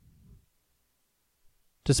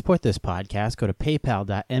To support this podcast, go to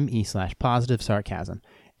paypal.me/positive-sarcasm.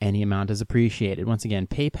 Any amount is appreciated. Once again,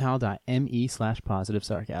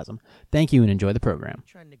 paypal.me/positive-sarcasm. Thank you and enjoy the program.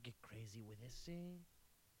 Trying to get crazy with this thing.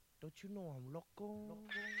 Don't you know I'm loco?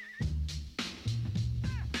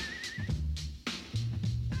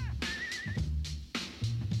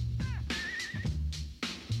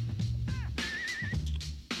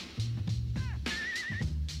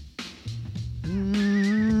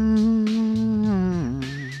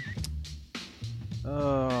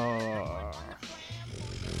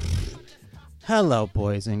 Hello,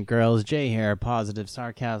 boys and girls. Jay here,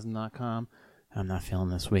 PositiveSarcasm.com. I'm not feeling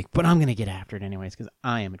this week, but I'm going to get after it anyways because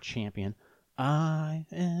I am a champion. I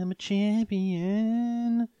am a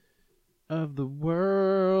champion of the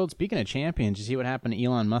world. Speaking of champions, you see what happened to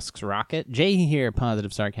Elon Musk's rocket? Jay here,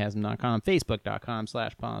 PositiveSarcasm.com,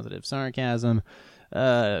 Facebook.com/PositiveSarcasm,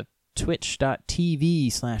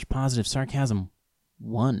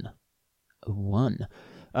 Twitch.tv/PositiveSarcasm1.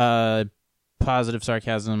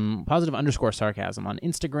 Positive_sarcasm on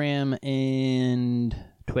Instagram and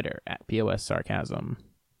Twitter at POS Sarcasm.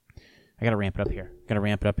 I gotta ramp it up here.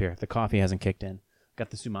 The coffee hasn't kicked in.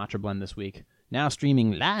 Got the Sumatra blend this week. Now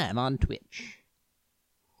streaming live on Twitch.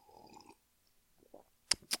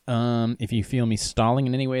 If you feel me stalling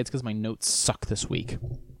in any way, it's because my notes suck this week.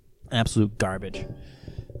 Absolute garbage.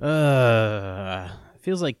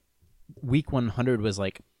 Feels like week 100 was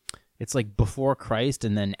like, it's like before Christ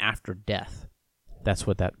and then after death. If that's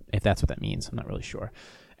what that means, I'm not really sure.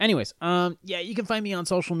 Anyways, yeah, you can find me on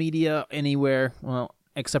social media anywhere, well,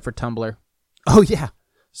 except for Tumblr. Oh yeah,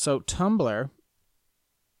 so Tumblr.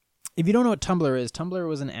 If you don't know what Tumblr is, Tumblr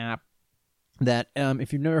was an app that,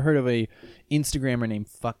 if you've never heard of a Instagrammer named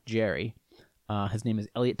Fuck Jerry, his name is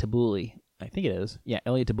Elliot Tabuli. I think it is. Yeah,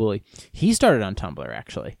 Elliot Tabuli. He started on Tumblr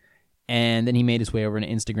actually, and then he made his way over to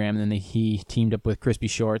Instagram, and then he teamed up with Crispy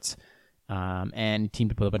Shorts. And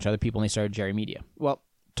teamed up with a bunch of other people, and they started Jerry Media. Well,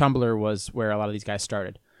 Tumblr was where a lot of these guys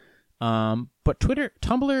started. But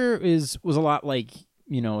Tumblr was a lot like,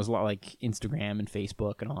 Instagram and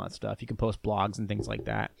Facebook and all that stuff. You can post blogs and things like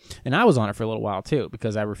that. And I was on it for a little while too,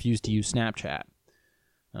 because I refused to use Snapchat.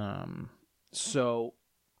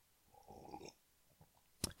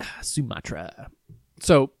 Sumatra.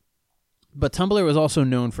 But Tumblr was also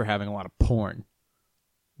known for having a lot of porn.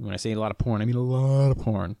 When I say a lot of porn, I mean a lot of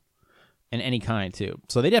porn. And any kind, too.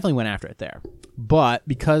 So they definitely went after it there. But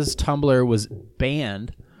because Tumblr was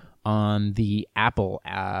banned on the Apple,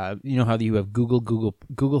 you know how you have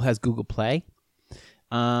Google has Google Play?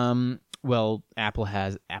 Well, Apple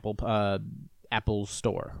has Apple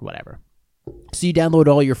Store, whatever. So you download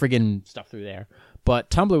all your friggin' stuff through there. But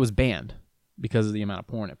Tumblr was banned because of the amount of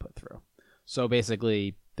porn it put through. So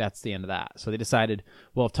basically, that's the end of that. So they decided,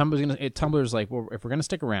 well, if Tumblr's like, well, if we're going to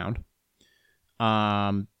stick around,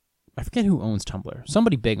 I forget who owns Tumblr.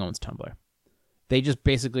 Somebody big owns Tumblr. They just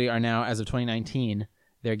basically are now, as of 2019,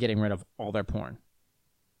 they're getting rid of all their porn.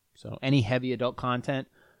 So any heavy adult content,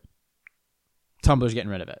 Tumblr's getting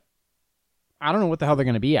rid of it. I don't know what the hell they're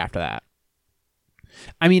going to be after that.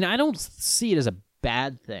 I mean, I don't see it as a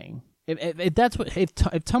bad thing. If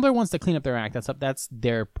Tumblr wants to clean up their act, that's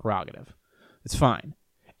their prerogative. It's fine.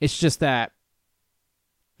 It's just that.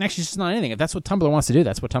 Actually, it's just not anything. If that's what Tumblr wants to do,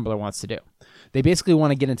 that's what Tumblr wants to do. They basically want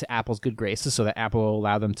to get into Apple's good graces so that Apple will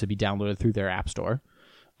allow them to be downloaded through their app store,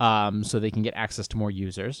 so they can get access to more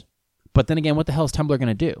users. But then again, what the hell is Tumblr going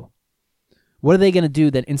to do? What are they going to do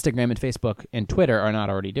that Instagram and Facebook and Twitter are not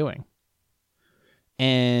already doing?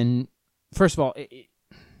 And first of all,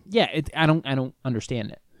 I don't understand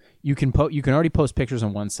it. You can already post pictures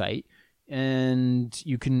on one site, and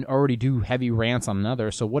you can already do heavy rants on another.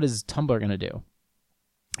 So what is Tumblr going to do?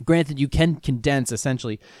 Granted, you can condense,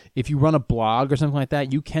 essentially, if you run a blog or something like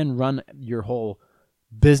that, you can run your whole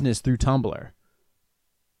business through Tumblr.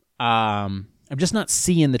 I'm just not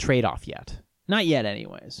seeing the trade-off yet. Not yet,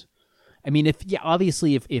 anyways. I mean,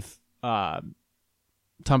 obviously, if Tumblr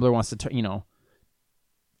wants to,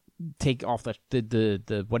 take off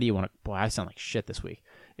the what do you want to? Boy, I sound like shit this week.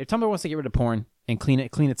 If Tumblr wants to get rid of porn and clean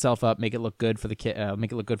itself up, make it look good for the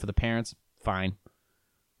make it look good for the parents, fine.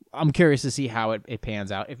 I'm curious to see how it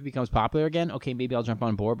pans out. If it becomes popular again, okay, maybe I'll jump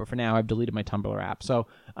on board. But for now, I've deleted my Tumblr app. So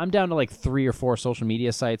I'm down to like 3 or 4 social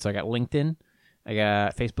media sites. So I got LinkedIn, I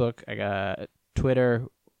got Facebook, I got Twitter,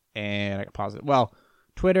 and I got Positive. Well,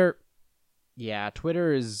 Twitter, yeah,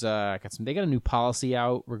 Twitter is they got a new policy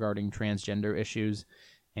out regarding transgender issues,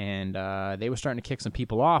 and they were starting to kick some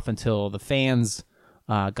people off until the fans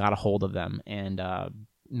got a hold of them and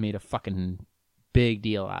made a fucking big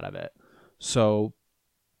deal out of it. So.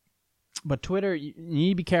 But Twitter, you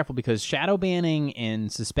need to be careful because shadow banning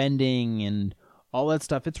and suspending and all that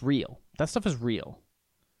stuff, it's real. That stuff is real.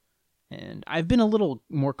 And I've been a little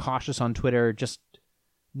more cautious on Twitter, just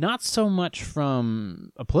not so much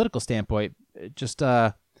from a political standpoint, just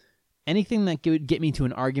anything that would get me to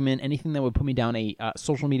an argument, anything that would put me down a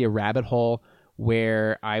social media rabbit hole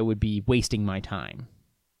where I would be wasting my time.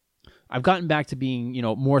 I've gotten back to being,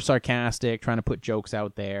 more sarcastic, trying to put jokes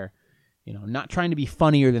out there, not trying to be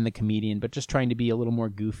funnier than the comedian, but just trying to be a little more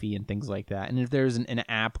goofy and things like that. And if there's an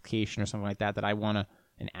application or something like that I want to,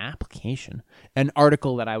 an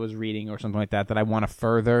article that I was reading or something like that I want to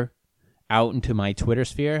further out into my Twitter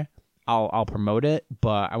sphere, I'll promote it,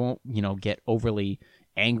 but I won't, get overly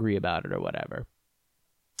angry about it or whatever.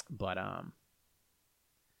 But,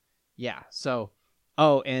 yeah, so...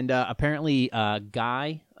 Oh, and apparently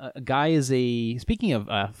Guy is speaking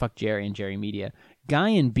of fuck Jerry and Jerry Media, Guy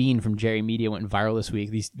and Bean from Jerry Media went viral this week.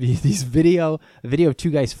 These video of two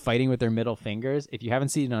guys fighting with their middle fingers. If you haven't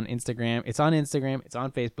seen it on Instagram, it's on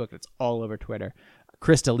Facebook, it's all over Twitter.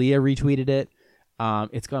 Chris D'Elia retweeted it.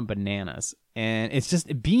 It's gone bananas. And it's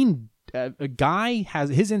just Bean, a Guy has,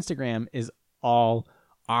 his Instagram is all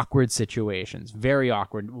awkward situations, very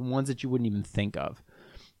awkward, ones that you wouldn't even think of.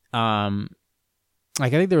 I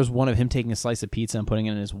think there was one of him taking a slice of pizza and putting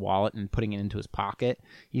it in his wallet and putting it into his pocket.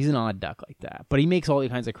 He's an odd duck like that. But he makes all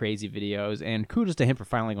kinds of crazy videos, and kudos to him for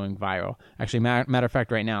finally going viral. Actually, matter of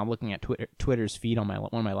fact, right now I'm looking at Twitter's feed on one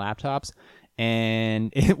of my laptops,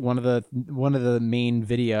 and one of the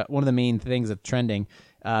main things that's trending,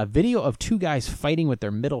 video of two guys fighting with their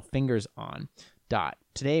middle fingers on.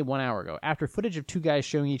 Today, 1 hour ago, after footage of two guys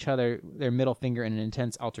showing each other their middle finger in an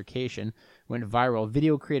intense altercation went viral,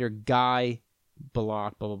 video creator Guy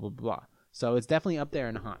blocked, blah, blah, blah, blah. So it's definitely up there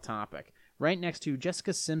in a hot topic. Right next to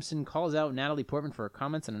Jessica Simpson calls out Natalie Portman for her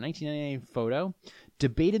comments on a 1999 photo,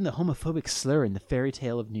 debated the homophobic slur in the fairy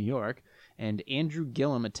tale of New York, and Andrew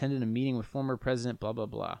Gillum attended a meeting with former president, blah, blah,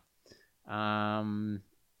 blah.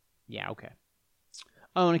 Yeah, okay.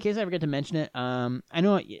 Oh, and in case I forget to mention it, I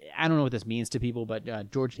don't know what this means to people, but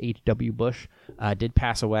George H.W. Bush did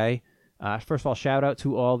pass away. First of all, shout out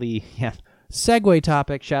to all the... segue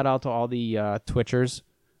topic, shout out to all the Twitchers,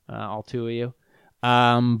 all two of you.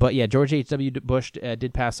 But yeah, George H.W. Bush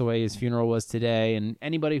did pass away. His funeral was today, and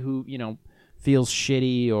anybody who, feels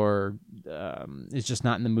shitty or is just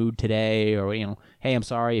not in the mood today, or, hey, I'm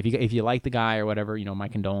sorry, if you like the guy or whatever, my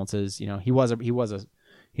condolences. He was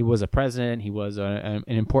a president, he was an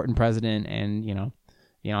important president, and,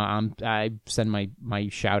 I send my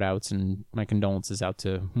shout outs and my condolences out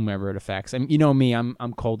to whomever it affects. And me,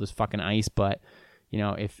 I'm cold as fucking ice, but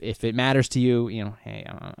if it matters to you, hey,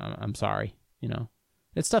 I'm sorry.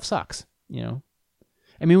 That stuff sucks. I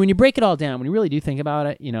mean, when you break it all down, when you really do think about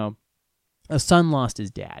it, a son lost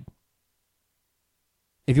his dad.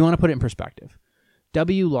 If you want to put it in perspective,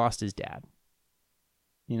 W lost his dad.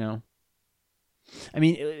 I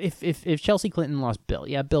mean, if Chelsea Clinton lost Bill,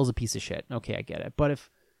 yeah, Bill's a piece of shit. Okay, I get it. But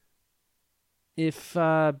if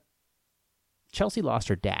Chelsea lost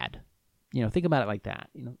her dad, think about it like that.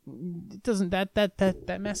 It doesn't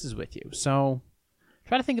that messes with you. So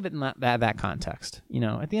try to think of it in that context.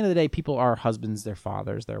 At the end of the day, people are husbands, their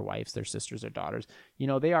fathers, their wives, their sisters, their daughters.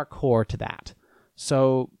 They are core to that.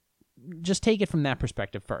 So just take it from that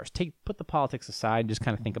perspective first. Put the politics aside, just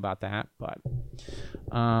kind of think about that. But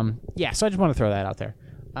yeah, so I just want to throw that out there.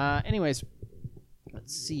 Anyways,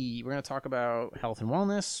 let's see. We're going to talk about health and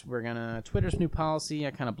wellness. We're going to Twitter's new policy.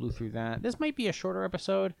 I kind of blew through that. This might be a shorter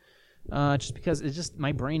episode, just because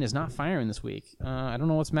my brain is not firing this week. I don't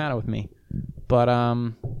know what's the matter with me, but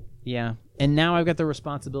yeah. And now I've got the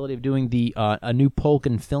responsibility of doing a new Polk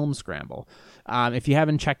and Film Scramble. If you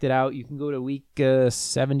haven't checked it out, you can go to week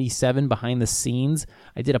 77 behind the scenes.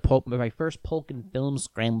 I did my first Polk and Film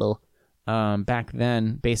Scramble back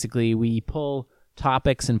then. Basically, we pull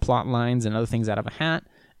topics and plot lines and other things out of a hat,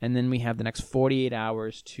 and then we have the next 48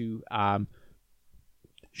 hours to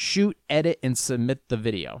shoot, edit, and submit the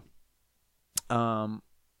video. And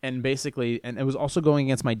basically, and it was also going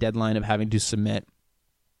against my deadline of having to submit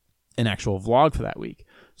an actual vlog for that week.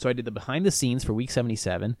 So I did the behind the scenes for week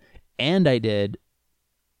 77, and I did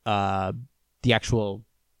the actual,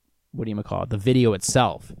 the video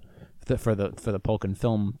itself for the Polk and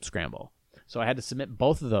Film Scramble. So I had to submit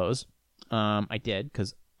both of those. I did,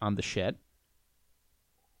 because I'm the shit.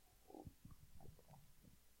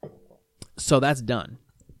 So that's done.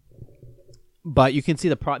 But you can see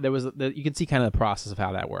you can see kind of the process of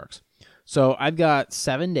how that works. So I've got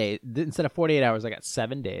 7 days. Instead of 48 hours, I got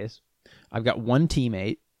 7 days. I've got one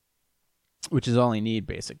teammate, which is all I need,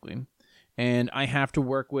 basically. And I have to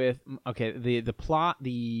work with, the plot,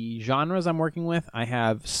 the genres I'm working with, I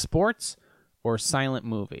have sports or silent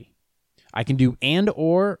movie. I can do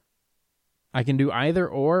I can do either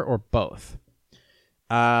or both.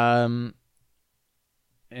 And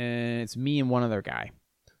it's me and one other guy.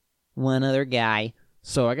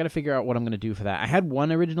 So I got to figure out what I'm going to do for that. I had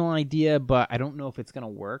one original idea, but I don't know if it's going to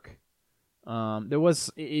work.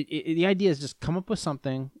 The idea is just come up with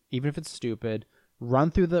something, even if it's stupid,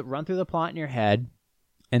 run through the plot in your head,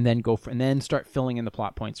 and then start filling in the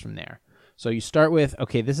plot points from there. So you start with,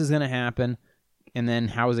 okay, this is going to happen, and then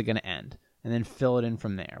how is it going to end? And then fill it in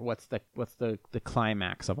from there. What's the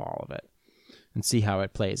climax of all of it? And see how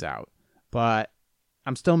it plays out. But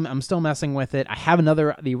I'm still messing with it. I have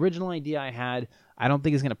the original idea I had. I don't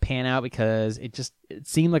think it's going to pan out because it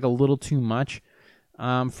seemed like a little too much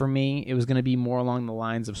for me. It was going to be more along the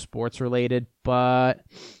lines of sports related, but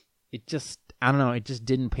I don't know. It just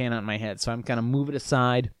didn't pan out in my head. So I'm going to move it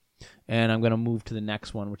aside, and I'm going to move to the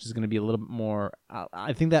next one, which is going to be a little bit more.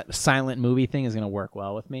 I think that silent movie thing is going to work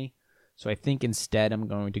well with me. So I think instead I'm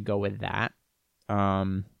going to go with that.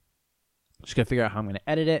 Just got to figure out how I'm going to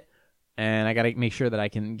edit it. And I got to make sure that I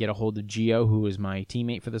can get a hold of Gio, who is my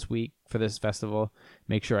teammate for this festival.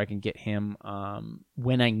 Make sure I can get him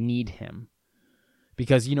when I need him.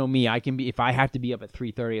 Because you know me, if I have to be up at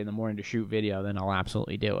 3:30 in the morning to shoot video, then I'll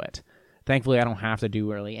absolutely do it. Thankfully, I don't have to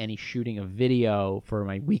do really any shooting of video for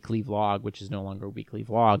my weekly vlog, which is no longer a weekly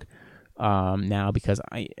vlog now because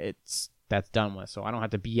that's done with. So I don't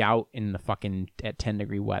have to be out in the fucking at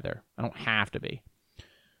 10-degree weather. I don't have to be.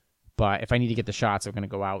 But if I need to get the shots, I'm going to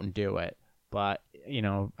go out and do it. But, you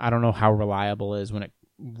know, I don't know how reliable is I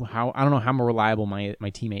don't know how reliable my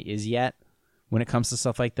teammate is yet when it comes to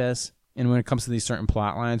stuff like this. And when it comes to these certain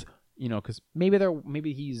plot lines, you know, because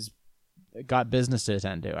maybe he's got business to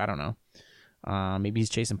attend to. I don't know. Maybe he's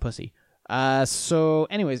chasing pussy. So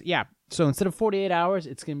anyways, yeah. So instead of 48 hours,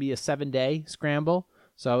 it's going to be a 7-day scramble.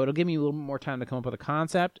 So it'll give me a little more time to come up with a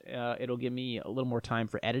concept. It'll give me a little more time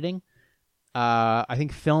for editing. I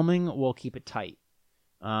think filming will keep it tight.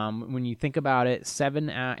 When you think about it,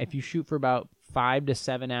 if you shoot for about 5 to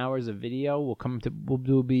 7 hours of video,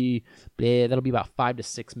 that'll be about 5 to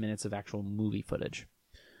 6 minutes of actual movie footage.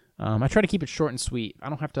 I try to keep it short and sweet. I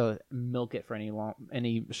don't have to milk it for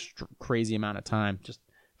any crazy amount of time. Just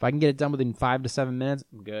if I can get it done within 5 to 7 minutes,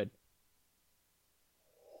 I'm good.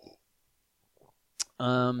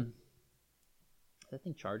 Is that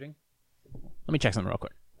thing charging? Let me check something real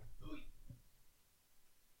quick.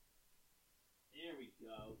 There we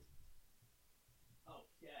go.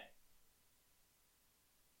 Okay.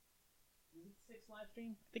 Is it 6 live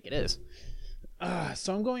stream? I think it is.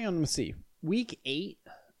 So I'm going on, let's see, week 8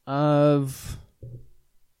 of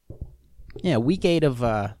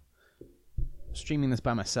streaming this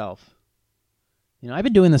by myself. You know, I've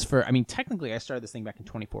been doing this technically I started this thing back in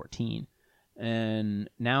 2014. And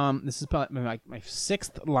now this is probably my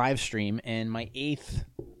 6th live stream and my 8th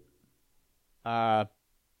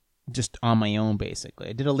just on my own, basically.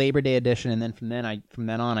 I did a Labor Day edition, and then from then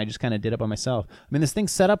on I just kind of did it by myself. I mean, this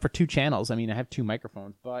thing's set up for 2 channels. I mean, I have 2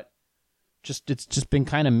 microphones, but it's just been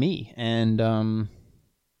kind of me, and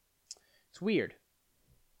it's weird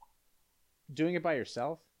doing it by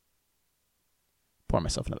yourself. Pour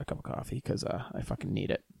myself another cup of coffee because I fucking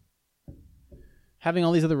need it. Having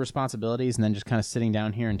all these other responsibilities and then just kind of sitting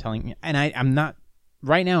down here and telling me, and I'm not,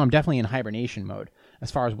 right now I'm definitely in hibernation mode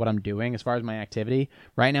as far as what I'm doing, as far as my activity.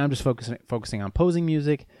 Right now I'm just focusing on posing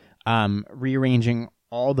music, rearranging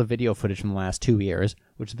all the video footage from the last 2 years,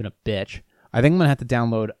 which has been a bitch. I think I'm going to have to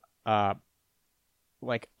download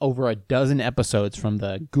like over a dozen episodes from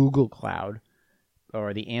the Google Cloud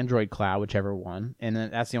or the Android Cloud, whichever one, and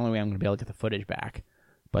then that's the only way I'm going to be able to get the footage back.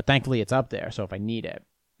 But thankfully it's up there, so if I need it.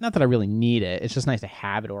 Not that I really need it. It's just nice to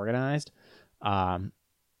have it organized to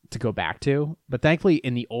go back to. But thankfully,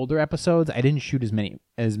 in the older episodes, I didn't shoot as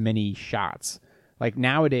many shots. Like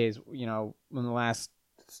nowadays, you know, in the last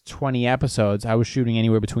 20 episodes, I was shooting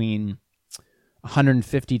anywhere between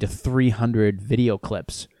 150 to 300 video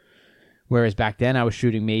clips. Whereas back then, I was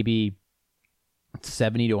shooting maybe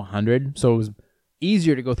 70 to 100. So it was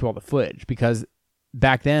easier to go through all the footage because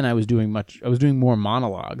back then I was doing more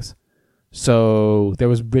monologues. So there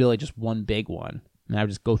was really just one big one, and I would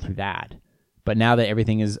just go through that. But now that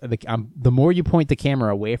everything is, the more you point the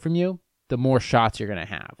camera away from you, the more shots you're going to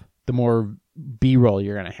have, the more B-roll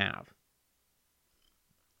you're going to have.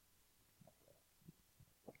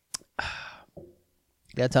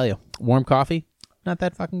 Gotta tell you, warm coffee, not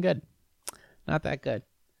that fucking good. Not that good.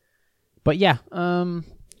 But yeah, let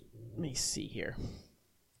me see here.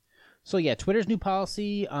 So yeah, Twitter's new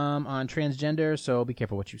policy on transgender, so be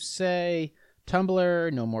careful what you say.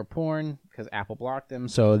 Tumblr, no more porn, because Apple blocked them,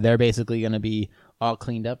 so they're basically going to be all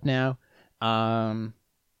cleaned up now.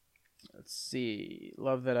 Let's see.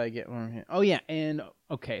 Love that I get one. Oh, yeah. And,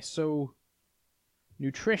 okay, so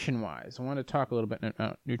nutrition-wise, I want to talk a little bit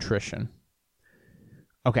about nutrition.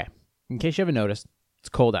 Okay. In case you haven't noticed, it's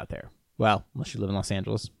cold out there. Well, unless you live in Los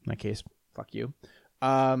Angeles. In that case, fuck you.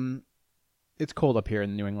 It's cold up here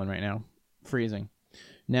in New England right now. Freezing.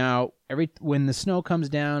 Now, when the snow comes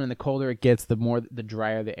down and the colder it gets, the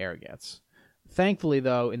drier the air gets. Thankfully,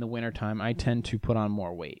 though, in the wintertime, I tend to put on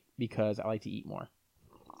more weight because I like to eat more.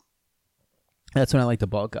 That's when I like to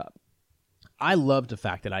bulk up. I love the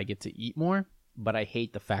fact that I get to eat more, but I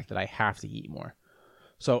hate the fact that I have to eat more.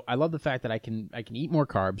 So I love the fact that I can eat more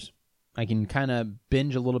carbs. I can kind of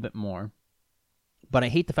binge a little bit more. But I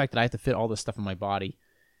hate the fact that I have to fit all this stuff in my body.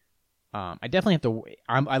 I definitely have to.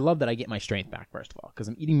 I love that I get my strength back, first of all, because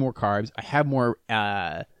I'm eating more carbs. I have more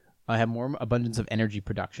abundance of energy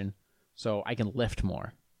production, so I can lift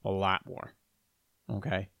more, a lot more.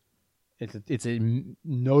 Okay, it's a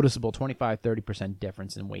noticeable 25-30%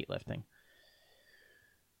 difference in weightlifting.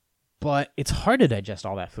 But it's hard to digest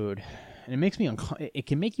all that food, and it makes me it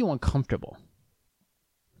can make you uncomfortable.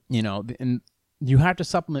 You know, and you have to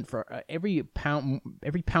supplement for every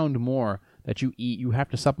pound more that you eat. You have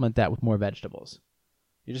to supplement that with more vegetables.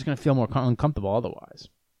 You're just going to feel more uncomfortable otherwise.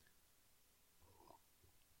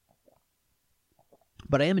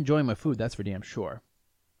 But I am enjoying my food. That's for damn sure.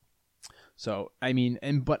 So I mean,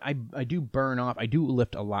 but I do burn off. I do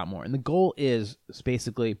lift a lot more, and the goal is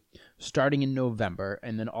basically starting in November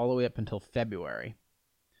and then all the way up until February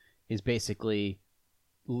is basically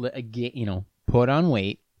put on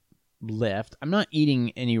weight. Lift. I'm not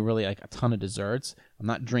eating any really like a ton of desserts. I'm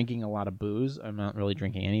not drinking a lot of booze. I'm not really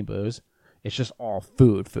drinking any booze. It's just all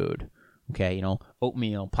food. Okay,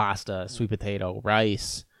 oatmeal, pasta, sweet potato,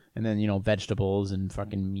 rice, and then vegetables and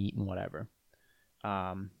fucking meat and whatever.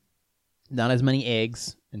 Not as many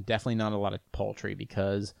eggs, and definitely not a lot of poultry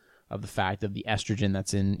because of the fact of the estrogen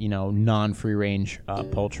that's in non-free range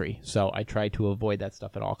poultry. So I try to avoid that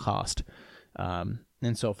stuff at all cost. And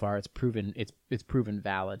so far it's proven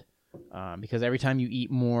valid. Because every time you eat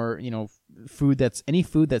more, food that's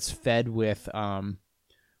fed with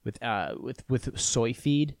soy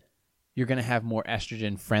feed, you're going to have more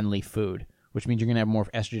estrogen friendly food, which means you're going to have more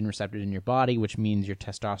estrogen receptors in your body, which means your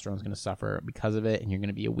testosterone is going to suffer because of it, and you're going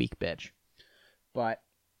to be a weak bitch. But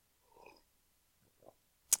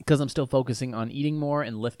because I'm still focusing on eating more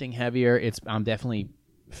and lifting heavier, I'm definitely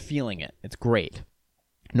feeling it. It's great.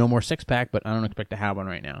 No more six pack, but I don't expect to have one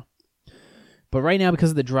right now. But right now,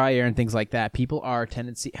 because of the dry air and things like that, people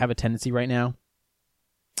have a tendency right now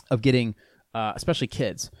of getting, especially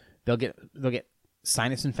kids, they'll get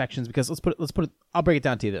sinus infections because let's put it. I'll break it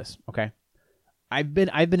down to you this, okay? I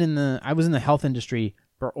was in the health industry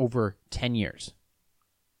for over 10 years.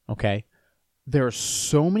 Okay, there are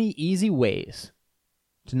so many easy ways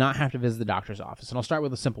to not have to visit the doctor's office, and I'll start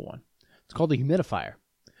with a simple one. It's called a humidifier.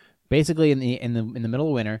 Basically, in the middle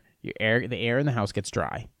of winter, the air in the house gets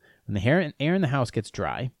dry. When the air in the house gets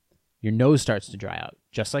dry, your nose starts to dry out.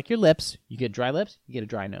 Just like your lips, you get dry lips, you get a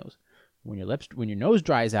dry nose. When your nose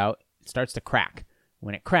dries out, it starts to crack.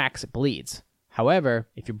 When it cracks, it bleeds. However,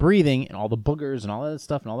 if you're breathing and all the boogers and all that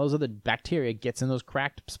stuff and all those other bacteria gets in those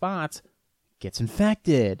cracked spots, it gets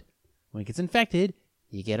infected. When it gets infected,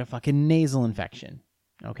 you get a fucking nasal infection.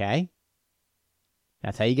 Okay?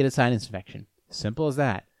 That's how you get a sinus infection. Simple as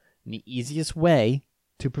that. And the easiest way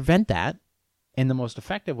to prevent that, and the most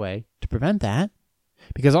effective way to prevent that,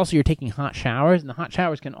 because also you're taking hot showers, and the hot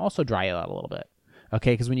showers can also dry you out a little bit.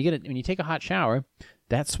 Okay, because when you take a hot shower,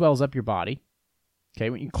 that swells up your body. Okay,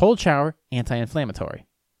 when you cold shower, anti-inflammatory.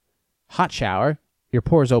 Hot shower, your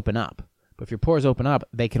pores open up. But if your pores open up,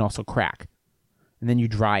 they can also crack. And then you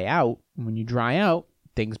dry out. And when you dry out,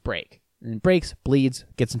 things break. And it breaks, bleeds,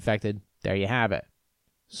 gets infected. There you have it.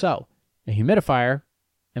 So, a humidifier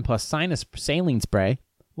and plus sinus saline spray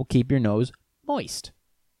will keep your nose moist.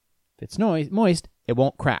 If it's moist, it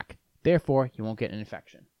won't crack. Therefore, you won't get an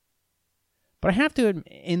infection. But I have to,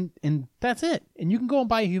 and that's it. And you can go and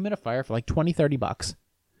buy a humidifier for like $20-$30.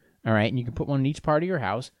 All right, and you can put one in each part of your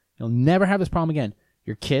house. You'll never have this problem again.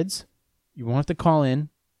 Your kids, you won't have to call in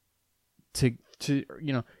to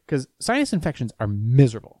because sinus infections are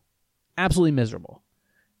miserable, absolutely miserable,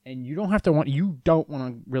 and you don't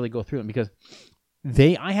want to really go through them because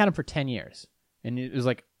I had them for 10 years, and it was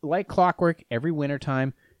like clockwork. Every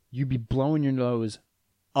wintertime, you'd be blowing your nose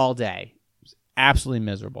all day. It was absolutely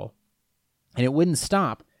miserable. And it wouldn't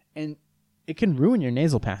stop. And it can ruin your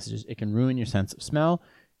nasal passages. It can ruin your sense of smell.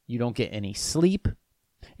 You don't get any sleep.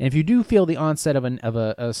 And if you do feel the onset of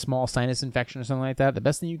a small sinus infection or something like that, the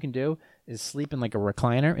best thing you can do is sleep in like a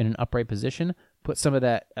recliner in an upright position. Put some of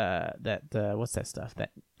that what's that stuff?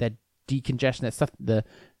 That decongestion, that stuff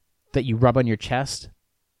that you rub on your chest.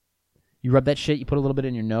 You rub that shit, you put a little bit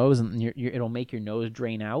in your nose, and it'll make your nose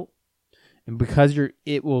drain out. And because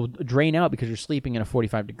it will drain out because you're sleeping at a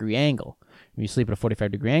 45-degree angle. When you sleep at a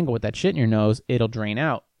 45-degree angle with that shit in your nose, it'll drain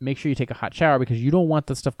out. Make sure you take a hot shower because you don't want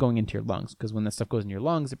that stuff going into your lungs. Because when that stuff goes in your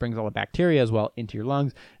lungs, it brings all the bacteria as well into your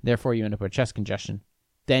lungs. Therefore, you end up with chest congestion.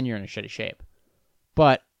 Then you're in a shitty shape.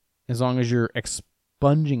 But as long as you're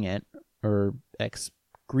expunging it or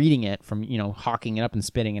excreting it from, hawking it up and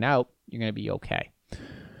spitting it out, you're going to be okay.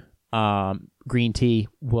 Green tea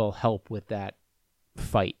will help with that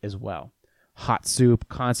fight as well. Hot soup,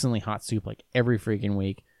 constantly hot soup, like every freaking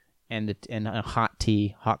week, and a hot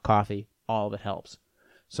tea, hot coffee, all of it helps.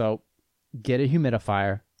 So get a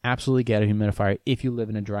humidifier, absolutely get a humidifier if you live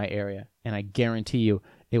in a dry area, and I guarantee you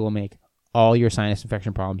it will make all your sinus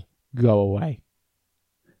infection problems go away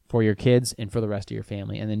for your kids and for the rest of your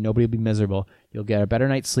family, and then nobody will be miserable. You'll get a better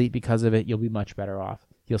night's sleep because of it. You'll be much better off.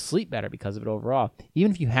 You'll sleep better because of it overall.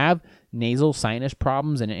 Even if you have nasal sinus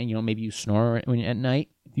problems and maybe you snore at night,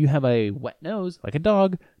 if you have a wet nose, like a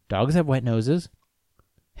dog, dogs have wet noses,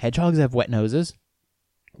 hedgehogs have wet noses.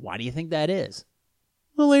 Why do you think that is?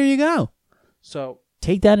 Well, there you go. So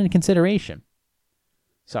take that into consideration.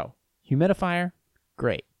 So humidifier,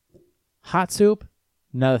 great. Hot soup,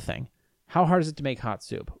 another thing. How hard is it to make hot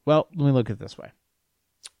soup? Well, let me look at it this way.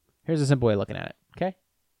 Here's a simple way of looking at it, okay?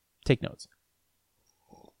 Take notes.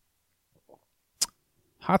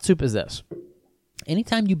 Hot soup is this.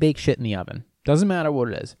 Anytime you bake shit in the oven, doesn't matter what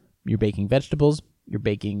it is. You're baking vegetables, you're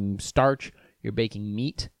baking starch, you're baking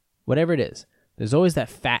meat, whatever it is. There's always that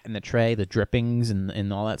fat in the tray, the drippings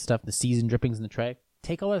and all that stuff, the seasoned drippings in the tray.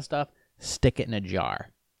 Take all that stuff, stick it in a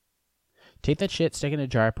jar. Take that shit, stick it in a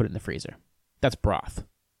jar, put it in the freezer. That's broth.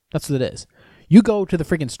 That's what it is. You go to the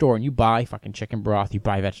freaking store and you buy fucking chicken broth, you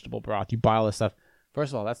buy vegetable broth, you buy all this stuff.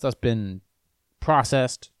 First of all, that stuff's been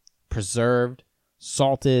processed, preserved,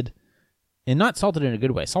 salted, and not salted in a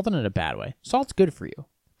good way, salted in a bad way. Salt's good for you,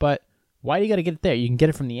 but why do you got to get it there? You can get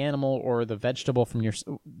it from the animal or the vegetable from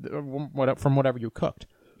whatever you cooked.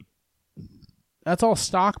 That's all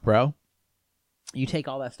stock, bro. You take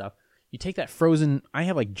all that stuff. You take that frozen. I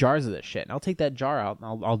have like jars of this shit, and I'll take that jar out and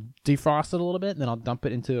I'll defrost it a little bit, and then I'll dump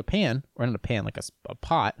it into a pan, or in a pan like a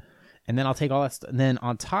pot, and then I'll take all that stuff. And then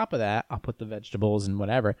on top of that, I'll put the vegetables and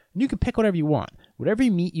whatever. And you can pick whatever you want, whatever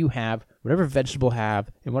meat you have, whatever vegetable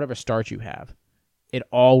have, and whatever starch you have. It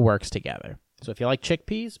all works together. So if you like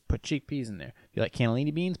chickpeas, put chickpeas in there. If you like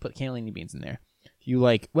cannellini beans, put cannellini beans in there. If you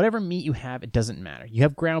like whatever meat you have, it doesn't matter. You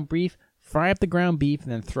have ground beef, fry up the ground beef,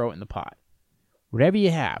 and then throw it in the pot. Whatever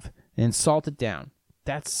you have, and then salt it down.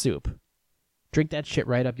 That's soup. Drink that shit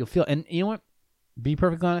right up. You'll feel, and you know what? Be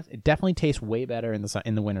perfectly honest, it definitely tastes way better in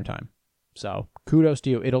the wintertime. So kudos to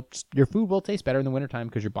you. Your food will taste better in the wintertime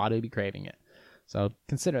because your body will be craving it. So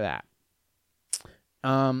consider that.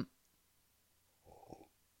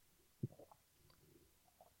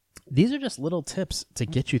 These are just little tips to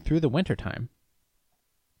get you through the wintertime.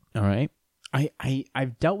 All right?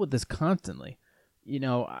 I've dealt with this constantly.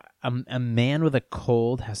 A man with a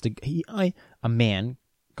cold has to... a man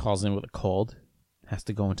calls in with a cold, has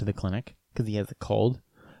to go into the clinic because he has a cold.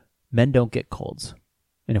 Men don't get colds.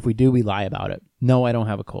 And if we do, we lie about it. No, I don't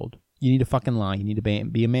have a cold. You need to fucking lie. You need to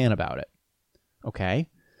be a man about it. Okay?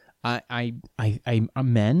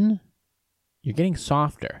 Men, you're getting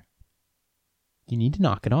softer. You need to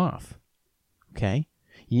knock it off. Okay?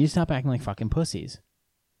 You need to stop acting like fucking pussies.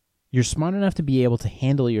 You're smart enough to be able to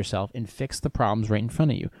handle yourself and fix the problems right in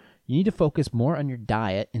front of you. You need to focus more on your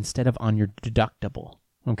diet instead of on your deductible.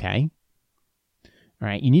 Okay? All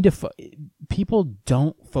right? You need to... People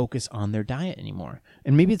don't focus on their diet anymore.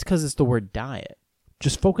 And maybe it's because it's the word diet.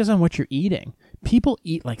 Just focus on what you're eating. People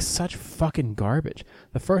eat like such fucking garbage.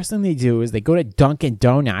 The first thing they do is they go to Dunkin'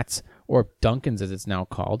 Donuts, or Dunkin's as it's now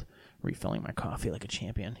called. Refilling my coffee like a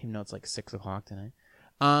champion, even though it's like 6 o'clock tonight.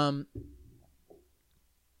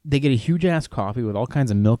 They get a huge-ass coffee with all kinds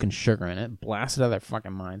of milk and sugar in it, blasted out of their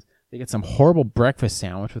fucking minds. They get some horrible breakfast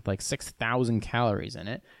sandwich with like 6,000 calories in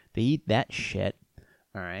it. They eat that shit,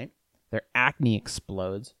 all right? Their acne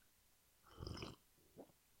explodes.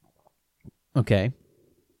 Okay.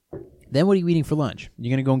 Then what are you eating for lunch? You're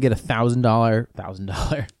going to go and get $1,000.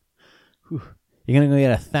 You're going to go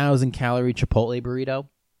get a 1,000-calorie Chipotle burrito?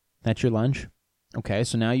 That's your lunch? Okay,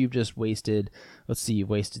 so now you've just wasted, you've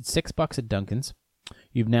wasted $6 at Dunkin's.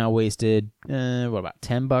 You've now wasted, about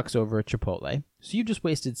 $10 over at Chipotle. So you've just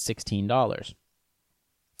wasted $16.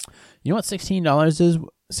 You know what $16 is?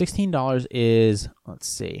 $16 is,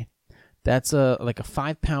 that's like a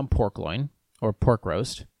 5-pound pork loin, or pork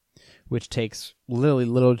roast, which takes literally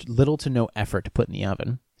little to no effort to put in the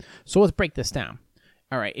oven. So let's break this down.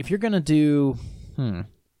 All right, if you're going to do,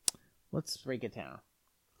 let's break it down.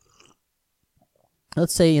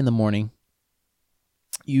 Let's say in the morning,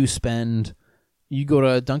 you go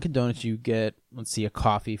to Dunkin' Donuts, you get, let's see, a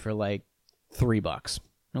coffee for like $3.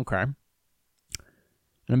 Okay. And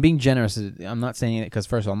I'm being generous. I'm not saying it because,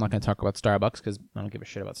 first of all, I'm not going to talk about Starbucks because I don't give a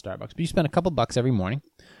shit about Starbucks. But you spend a couple bucks every morning.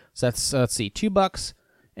 So that's, let's see, $2,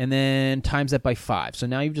 and then times that by 5. So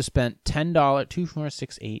now you've just spent $10, 2, 4,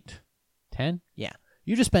 6, 8, 10? Yeah.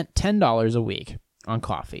 You just spent $10 a week on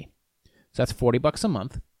coffee. So that's $40 a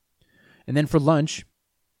month. And then for lunch,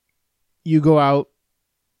 you go out,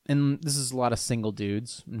 and this is a lot of single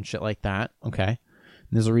dudes and shit like that, okay? And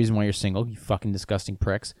there's a reason why you're single, you fucking disgusting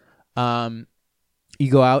pricks. You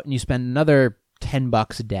go out and you spend another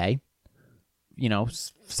 $10 a day, $7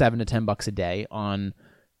 to $10 a day on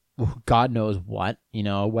God knows what,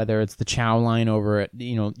 whether it's the chow line over at,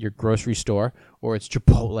 your grocery store, or it's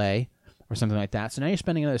Chipotle or something like that. So now you're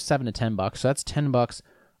spending another $7 to $10. So that's $10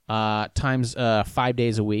 times 5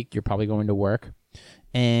 days a week. You're probably going to work.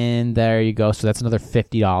 And there you go. So that's another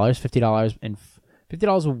 $50.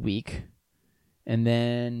 $50 a week. And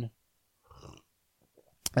then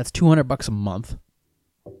that's $200 a month.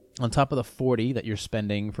 On top of the $40 that you're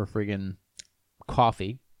spending for friggin'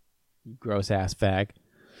 coffee. You gross ass fag.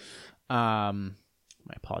 My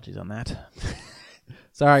apologies on that.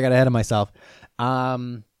 Sorry, I got ahead of myself.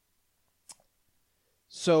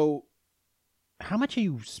 So how much are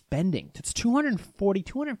you spending? It's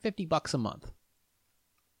 $250 a month.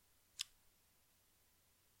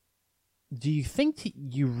 Do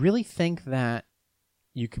you really think that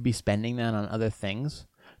you could be spending that on other things?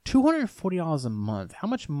 $240 a month. How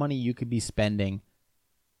much money you could be spending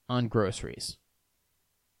on groceries?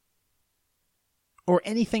 Or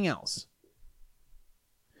anything else?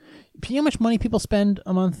 You know how much money people spend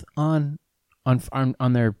a month on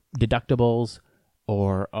their deductibles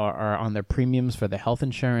or on their premiums for their health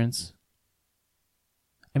insurance?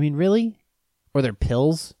 I mean, really? Or their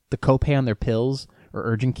pills? The copay on their pills? Or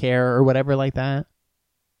urgent care or whatever like that?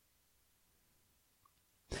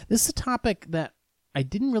 This is a topic that I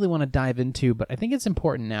didn't really want to dive into, but I think it's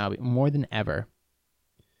important now more than ever.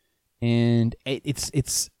 And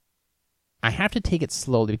it's I have to take it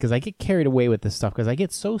slowly because I get carried away with this stuff because I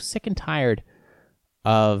get so sick and tired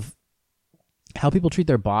of how people treat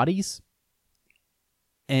their bodies,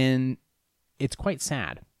 and it's quite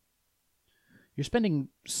sad. You're spending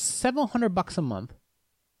several $100 a month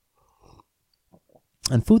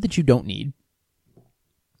on food that you don't need,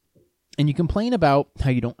 and you complain about how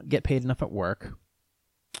you don't get paid enough at work,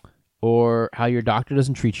 or how your doctor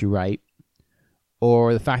doesn't treat you right,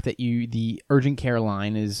 or the fact that the urgent care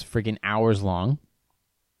line is friggin' hours long,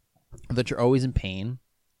 or that you're always in pain,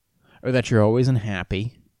 or that you're always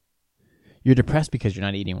unhappy. You're depressed because you're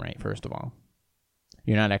not eating right, first of all.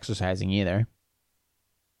 You're not exercising either.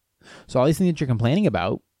 So all these things that you're complaining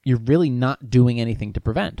about, you're really not doing anything to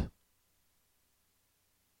prevent.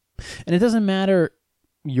 And it doesn't matter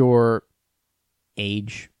your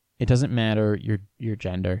age. It doesn't matter your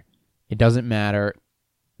gender. It doesn't matter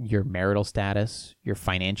your marital status, your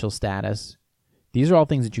financial status. These are all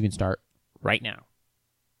things that you can start right now.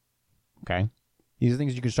 Okay? These are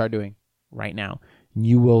things you can start doing right now. And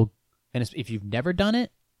you will, and if you've never done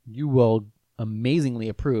it, you will amazingly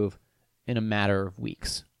improve in a matter of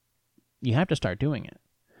weeks. You have to start doing it.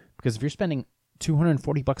 Because if you're spending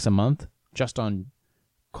 $240 a month just on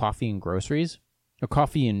coffee and groceries, or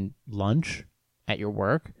coffee and lunch at your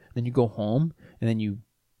work, then you go home, and then you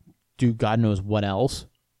do God knows what else,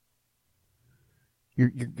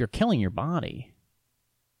 you're killing your body.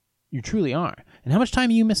 You truly are. And how much time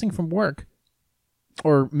are you missing from work,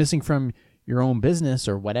 or missing from your own business,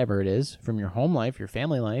 or whatever it is, from your home life, your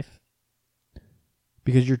family life,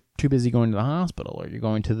 because you're too busy going to the hospital, or you're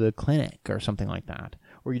going to the clinic, or something like that,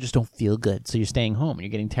 or you just don't feel good, so you're staying home and you're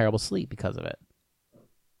getting terrible sleep because of it.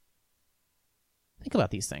 Think about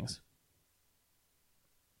these things.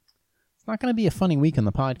 It's not going to be a funny week on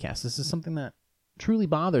the podcast. This is something that truly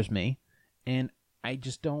bothers me, and I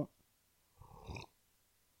just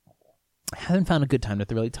haven't found a good time to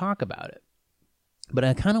really talk about it. But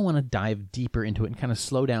I kind of want to dive deeper into it and kind of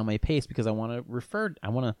slow down my pace because I want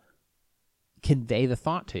to convey the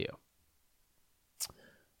thought to you.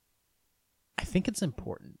 I think it's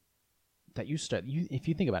important that if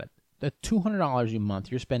you think about it, the $200 a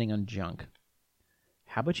month you're spending on junk,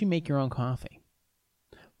 how about you make your own coffee?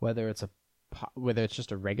 Whether it's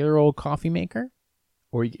just a regular old coffee maker,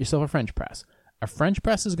 or you get yourself a French press. A French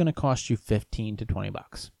press is going to cost you $15 to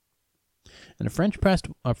 $20, and a French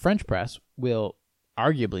press will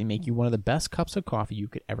arguably make you one of the best cups of coffee you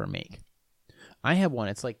could ever make. I have one.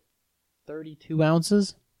 It's like 32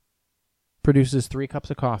 ounces. Produces 3 cups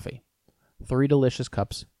of coffee. 3 delicious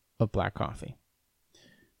cups of black coffee.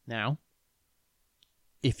 Now,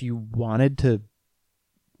 if you wanted to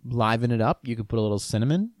liven it up, you could put a little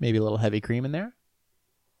cinnamon, maybe a little heavy cream in there.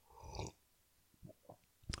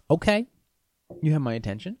 Okay, you have my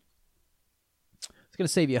attention. It's going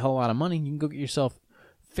to save you a whole lot of money. You can go get yourself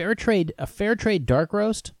a fair trade dark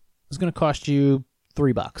roast is going to cost you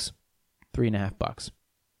 $3, $3.50.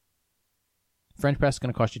 French press is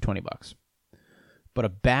going to cost you $20. But a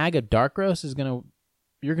bag of dark roast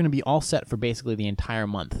you're going to be all set for basically the entire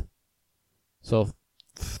month. So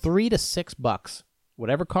 $3 to $6,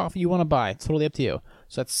 whatever coffee you want to buy, it's totally up to you.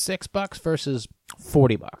 So that's $6 versus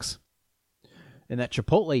 $40. And that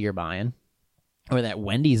Chipotle you're buying, or that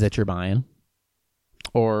Wendy's that you're buying,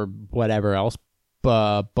 or whatever else,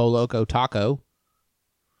 Boloco Taco.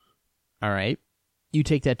 All right, you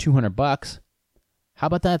take that $200. How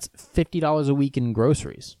about that's $50 a week in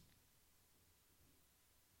groceries?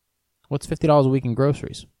 What's $50 a week in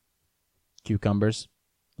groceries? Cucumbers,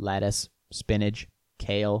 lettuce, spinach,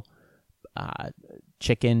 kale,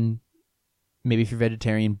 chicken, maybe if you're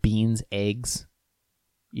vegetarian, beans, eggs.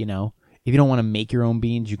 You know, if you don't want to make your own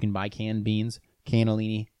beans, you can buy canned beans,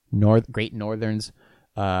 cannellini, Great Northerns,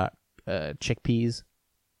 chickpeas,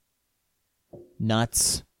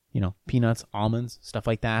 nuts, peanuts, almonds, stuff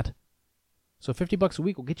like that. So $50 a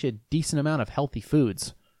week will get you a decent amount of healthy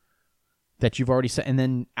foods that you've already set, and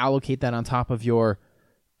then allocate that on top of your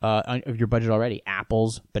budget already.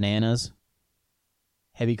 Apples, bananas,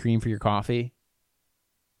 heavy cream for your coffee.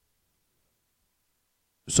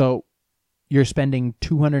 So you're spending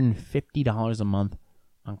 $250 a month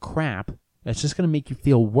on crap that's just going to make you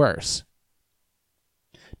feel worse.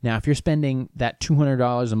 Now, if you're spending that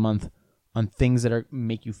 $200 a month on things that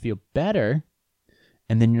make you feel better,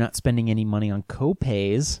 and then you're not spending any money on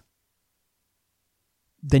co-pays,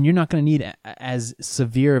 then you're not going to need as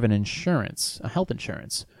severe of an insurance, a health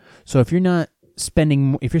insurance. So if you're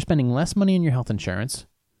spending less money on your health insurance,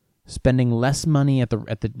 spending less money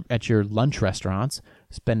at your lunch restaurants,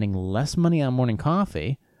 spending less money on morning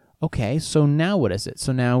coffee, okay, so now what is it?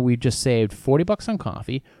 So now we've just saved $40 on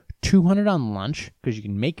coffee, $200 on lunch, because you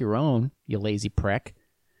can make your own, you lazy prick.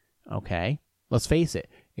 Okay, let's face it,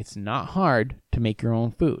 it's not hard to make your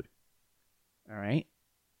own food. All right?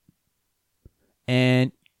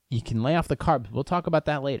 And you can lay off the carbs. We'll talk about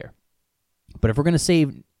that later. But if we're going to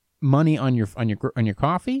save money on your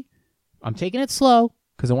coffee, I'm taking it slow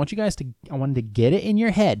because I wanted to get it in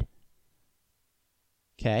your head.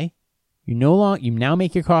 Okay? You now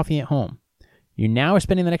make your coffee at home. You now are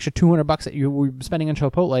spending that extra $200 that you were spending on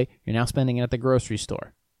Chipotle. You're now spending it at the grocery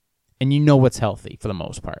store. And you know what's healthy for the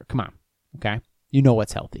most part. Come on. Okay? You know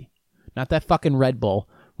what's healthy. Not that fucking Red Bull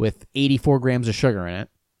with 84 grams of sugar in it.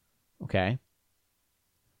 Okay?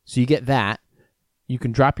 So you get that. You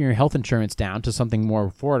can drop your health insurance down to something more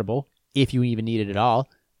affordable if you even need it at all.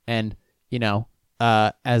 And,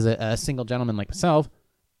 as a single gentleman like myself,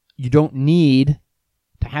 you don't need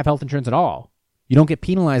to have health insurance at all. You don't get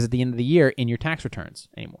penalized at the end of the year in your tax returns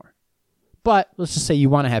anymore. But let's just say you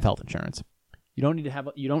want to have health insurance. You don't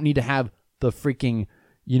need to have the freaking,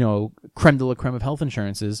 creme de la creme of health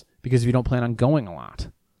insurances, because if you don't plan on going a lot,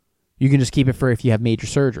 you can just keep it for if you have major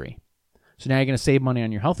surgery. So now you're going to save money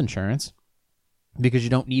on your health insurance because you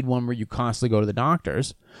don't need one where you constantly go to the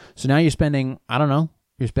doctors. So now you're spending,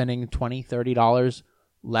 you're spending $20, $30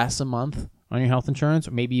 less a month on your health insurance,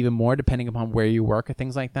 or maybe even more depending upon where you work or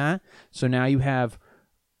things like that. So now you have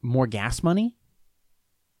more gas money,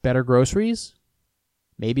 better groceries,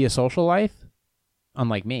 maybe a social life.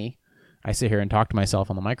 Unlike me, I sit here and talk to myself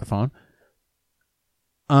on the microphone.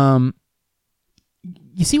 You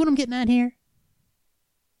see what I'm getting at here?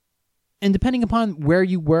 And depending upon where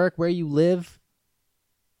you work, where you live,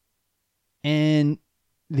 and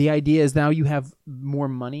the idea is now you have more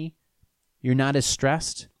money, you're not as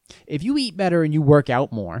stressed. If you eat better and you work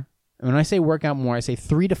out more, and when I say work out more, I say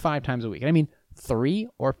 3 to 5 times a week. I mean 3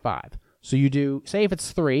 or 5. So you do, say if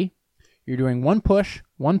it's 3, you're doing 1 push,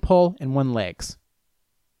 1 pull, and 1 legs.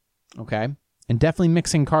 Okay? And definitely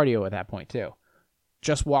mixing cardio at that point too.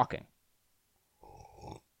 Just walking.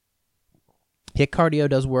 HIIT cardio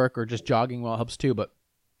does work, or just jogging well helps too, but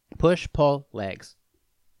push, pull, legs.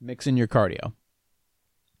 Mix in your cardio.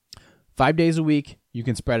 5 days a week, you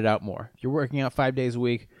can spread it out more. If you're working out 5 days a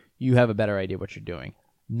week, you have a better idea what you're doing.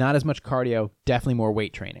 Not as much cardio, definitely more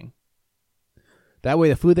weight training. That way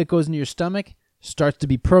the food that goes into your stomach starts to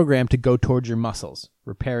be programmed to go towards your muscles,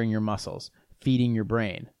 repairing your muscles, feeding your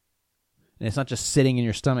brain. And it's not just sitting in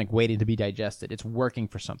your stomach waiting to be digested. It's working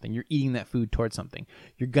for something. You're eating that food towards something.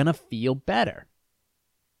 You're going to feel better.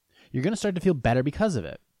 You're going to start to feel better because of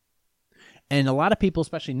it. And a lot of people,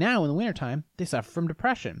 especially now in the wintertime, they suffer from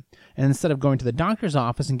depression. And instead of going to the doctor's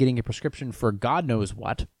office and getting a prescription for God knows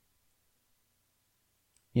what,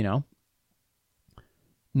 now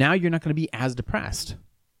you're not going to be as depressed.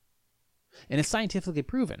 And it's scientifically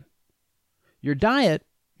proven. Your diet,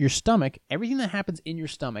 your stomach, everything that happens in your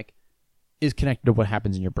stomach is connected to what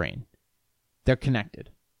happens in your brain. They're connected.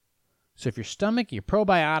 So if your stomach, your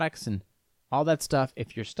probiotics, and all that stuff,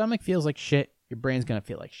 if your stomach feels like shit, your brain's going to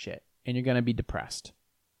feel like shit. And you're going to be depressed.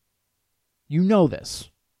 You know this.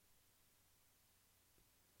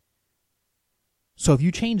 So if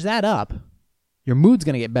you change that up, your mood's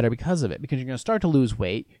going to get better because of it. Because you're going to start to lose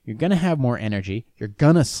weight. You're going to have more energy. You're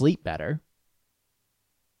going to sleep better.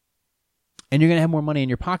 And you're going to have more money in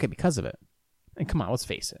your pocket because of it. And come on, let's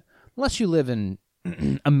face it. Unless you live in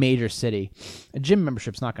a major city, a gym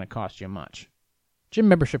membership's not going to cost you much. Gym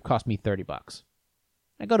membership cost me $30.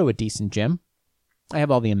 I go to a decent gym. I have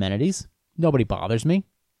all the amenities. Nobody bothers me.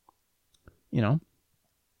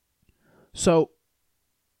 So,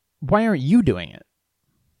 why aren't you doing it?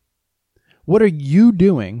 What are you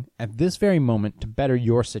doing at this very moment to better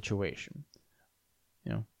your situation?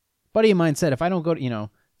 Buddy of mine said, if I don't go to,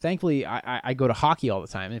 thankfully I go to hockey all the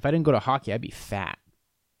time. And if I didn't go to hockey, I'd be fat.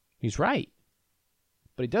 He's right.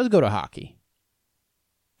 But he does go to hockey.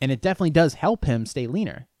 And it definitely does help him stay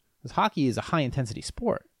leaner. Because hockey is a high-intensity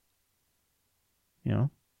sport.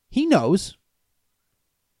 He knows.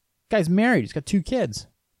 Guy's married. He's got 2 kids.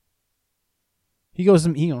 He goes,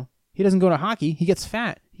 he doesn't go to hockey. He gets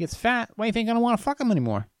fat. He gets fat. Why do you think I don't want to fuck him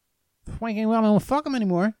anymore? Why do you think I don't want to fuck him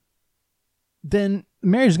anymore? Then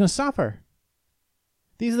marriage is going to suffer.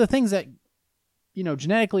 These are the things that,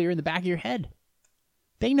 genetically are in the back of your head.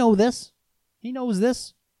 They know this. He knows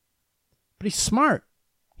this. But he's smart.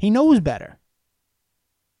 He knows better.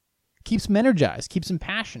 Keeps him energized. Keeps him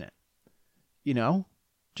passionate.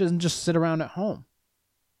 Doesn't just sit around at home.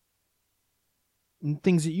 And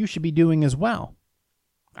things that you should be doing as well.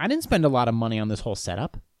 I didn't spend a lot of money on this whole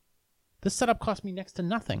setup. This setup cost me next to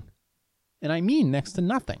nothing. And I mean next to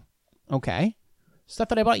nothing. Okay? Stuff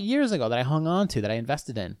that I bought years ago that I hung on to, that I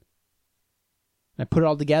invested in. And I put it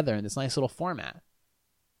all together in this nice little format.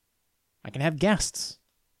 I can have guests.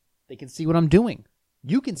 They can see what I'm doing.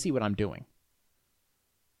 You can see what I'm doing.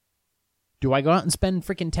 Do I go out and spend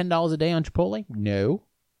freaking $10 a day on Chipotle? No.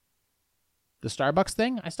 The Starbucks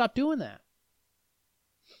thing? I stopped doing that.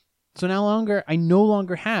 So I no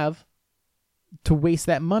longer have to waste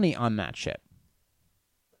that money on that shit.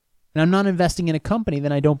 And I'm not investing in a company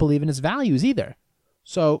that I don't believe in its values either.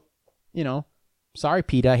 So, sorry,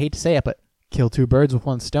 PETA, I hate to say it, but kill 2 birds with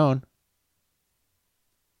 1 stone.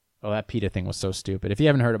 Oh, that PETA thing was so stupid. If you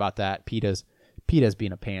haven't heard about that, PETA's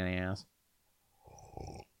being a pain in the ass.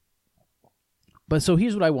 But so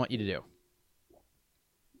here's what I want you to do.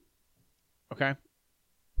 Okay?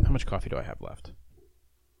 How much coffee do I have left?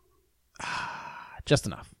 Just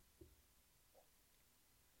enough.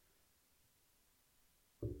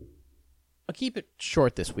 I'll keep it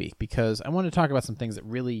short this week because I want to talk about some things that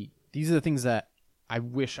really... These are the things that I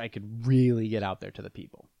wish I could really get out there to the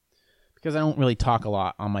people. Because I don't really talk a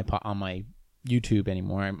lot on my YouTube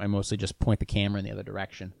anymore. I mostly just point the camera in the other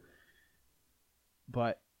direction.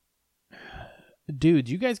 But,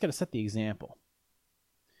 dudes, you guys got to set the example.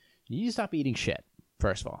 You need to stop eating shit,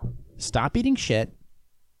 first of all. Stop eating shit.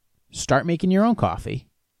 Start making your own coffee.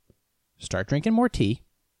 Start drinking more tea.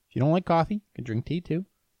 If you don't like coffee, you can drink tea too.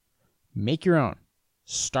 Make your own.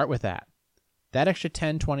 Start with that. That extra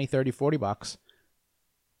 10, 20, 30, 40 bucks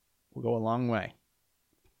will go a long way.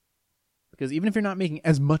 Because even if you're not making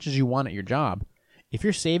as much as you want at your job, if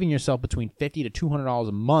you're saving yourself between $50 to $200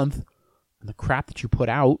 a month on the crap that you put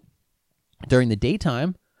out during the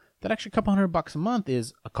daytime, that extra couple $100 a month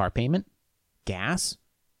is a car payment, gas,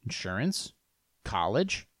 insurance,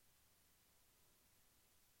 college.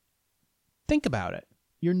 Think about it.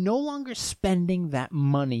 You're no longer spending that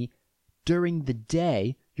money during the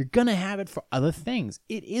day. You're going to have it for other things.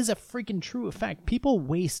 It is a freaking true effect. People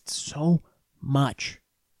waste so much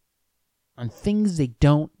on things they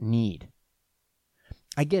don't need.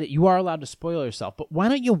 I get it. You are allowed to spoil yourself, but why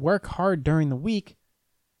don't you work hard during the week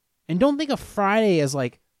and don't think of Friday as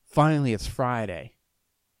like, finally it's Friday.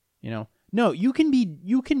 No, you can be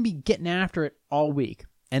getting after it all week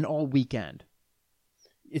and all weekend.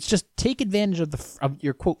 It's just take advantage of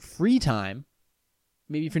your quote free time.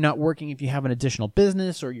 Maybe if you're not working, if you have an additional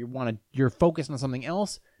business or you're focused on something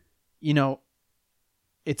else,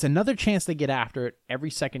 it's another chance to get after it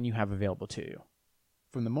every second you have available to you.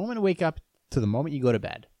 From the moment you wake up to the moment you go to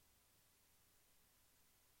bed.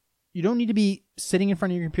 You don't need to be sitting in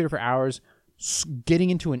front of your computer for hours getting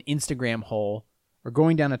into an Instagram hole or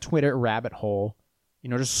going down a Twitter rabbit hole,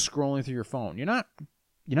 just scrolling through your phone. You're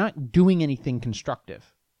not doing anything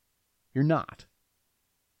constructive. You're not.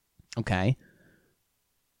 Okay?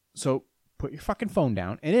 So put your fucking phone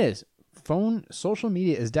down. Social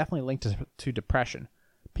media is definitely linked to depression.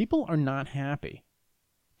 People are not happy.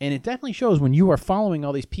 And it definitely shows when you are following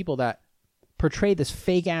all these people that portray this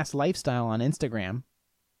fake-ass lifestyle on Instagram.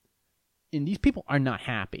 And these people are not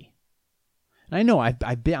happy. And I know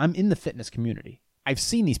I'm in the fitness community. I've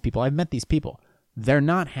seen these people. I've met these people. They're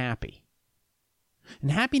not happy.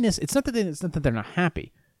 And happiness, it's not that they're not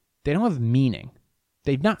happy. They don't have meaning.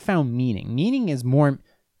 They've not found meaning. Meaning is more,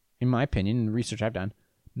 in my opinion, in the research I've done,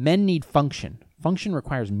 men need function. Function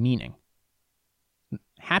requires meaning.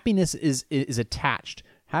 Happiness is attached.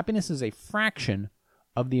 Happiness is a fraction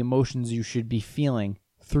of the emotions you should be feeling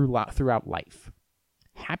throughout life.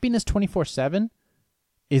 Happiness 24/7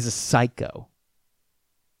 is a psycho.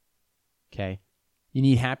 Okay? You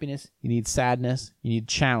need happiness, you need sadness, you need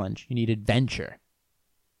challenge, you need adventure,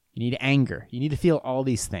 you need anger. You need to feel all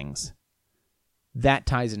these things. That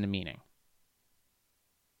ties into meaning.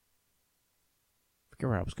 Forget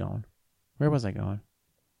where I was going. Where was I going?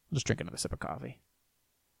 I'll just drink another sip of coffee.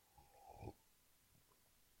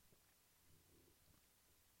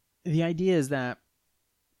 The idea is that,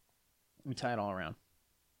 let me tie it all around.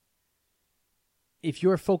 If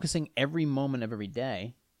you're focusing every moment of every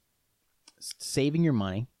day, saving your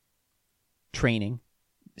money, training,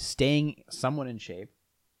 staying somewhat in shape,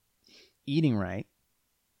 eating right,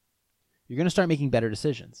 you're going to start making better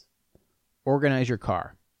decisions. Organize your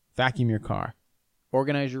car, vacuum your car,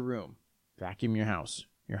 organize your room, vacuum your house,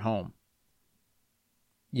 your home.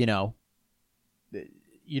 You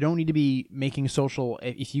don't need to be making social.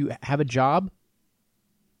 If you have a job,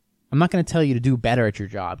 I'm not going to tell you to do better at your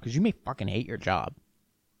job because you may fucking hate your job.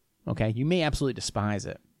 Okay? You may absolutely despise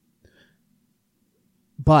it.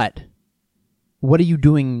 But what are you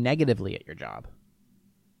doing negatively at your job?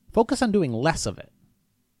 Focus on doing less of it.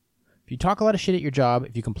 If you talk a lot of shit at your job,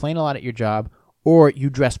 if you complain a lot at your job, or you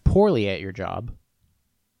dress poorly at your job,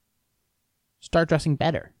 start dressing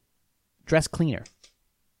better. Dress cleaner.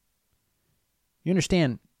 You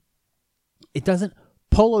understand,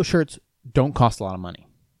 polo shirts don't cost a lot of money.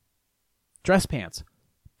 Dress pants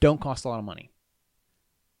don't cost a lot of money.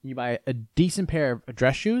 You buy a decent pair of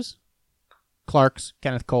dress shoes, Clark's,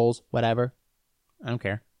 Kenneth Cole's, whatever. I don't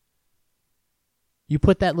care. You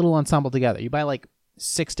put that little ensemble together. You buy like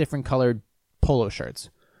 6 different colored polo shirts.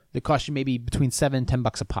 They cost you maybe between $7 and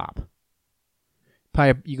 $10 a pop.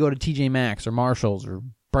 You go to TJ Maxx or Marshall's or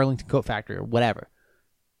Burlington Coat Factory or whatever.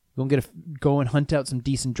 Go and hunt out some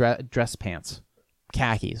decent dress pants,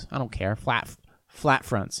 khakis. I don't care. Flat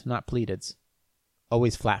fronts, not pleateds.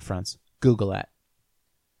 Always flat fronts. Google that.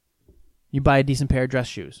 You buy a decent pair of dress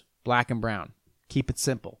shoes, black and brown. Keep it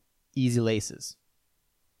simple. Easy laces.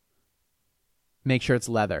 Make sure it's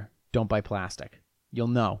leather. Don't buy plastic. You'll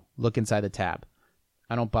know. Look inside the tab.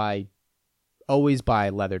 Always buy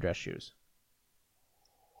leather dress shoes.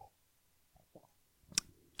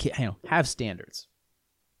 Have standards.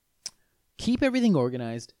 Keep everything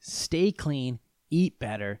organized. Stay clean. Eat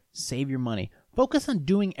better. Save your money. Focus on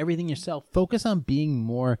doing everything yourself. Focus on being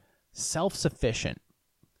more self-sufficient.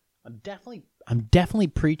 I'm definitely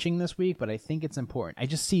preaching this week, but I think it's important. I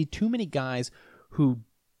just see too many guys who,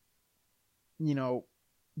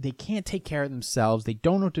 they can't take care of themselves. They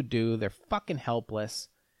don't know what to do. They're fucking helpless.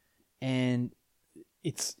 And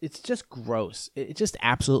it's just gross. It's just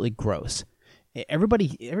absolutely gross. Everybody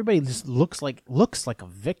just looks like a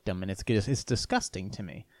victim, and it's disgusting to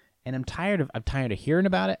me. And I'm tired of hearing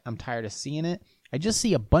about it. I'm tired of seeing it. I just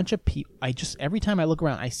see a bunch of people. Every time I look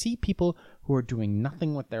around, I see people who are doing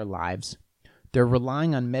nothing with their lives. They're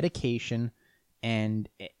relying on medication and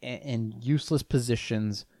useless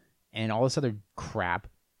positions and all this other crap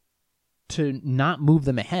to not move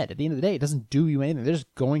them ahead. At the end of the day, it doesn't do you anything. They're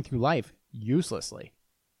just going through life uselessly.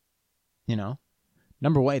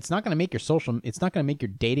 Number one, it's not going to make it's not going to make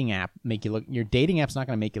your dating app your dating app's not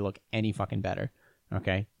going to make you look any fucking better.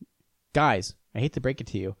 Okay? Guys, I hate to break it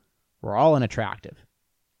to you. We're all unattractive.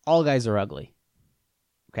 All guys are ugly.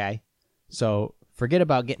 Okay? So forget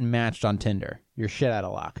about getting matched on Tinder. You're shit out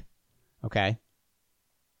of luck. Okay?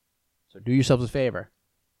 So do yourselves a favor.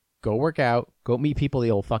 Go work out. Go meet people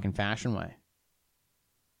the old fucking fashioned way.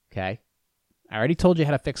 Okay? I already told you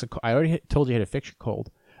how to fix I already told you how to fix your cold.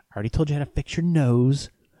 I already told you how to fix your nose.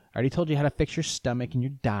 I already told you how to fix your stomach and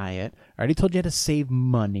your diet. I already told you how to save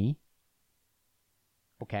money.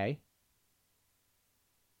 Okay?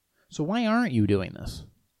 So why aren't you doing this?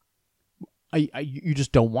 You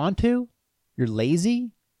just don't want to? You're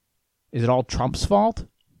lazy? Is it all Trump's fault?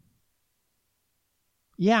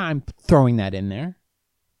 Yeah, I'm throwing that in there.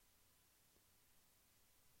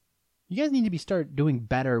 You guys need to start doing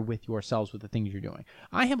better with yourselves with the things you're doing.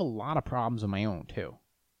 I have a lot of problems of my own, too.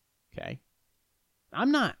 Okay?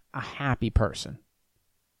 I'm not a happy person.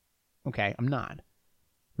 Okay? I'm not.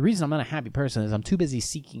 The reason I'm not a happy person is I'm too busy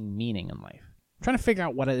seeking meaning in life. I'm trying to figure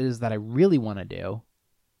out what it is that I really want to do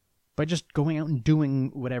by just going out and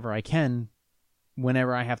doing whatever I can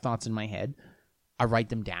whenever I have thoughts in my head. I write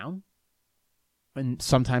them down, and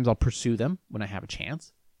sometimes I'll pursue them when I have a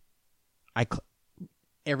chance.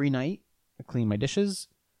 Every night, I clean my dishes.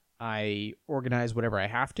 I organize whatever I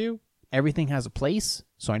have to. Everything has a place,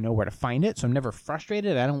 so I know where to find it. So I'm never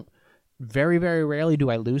frustrated. Very, very rarely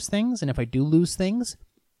do I lose things. And if I do lose things,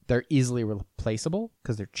 they're easily replaceable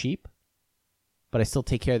because they're cheap. But I still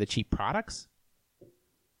take care of the cheap products.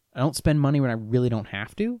 I don't spend money when I really don't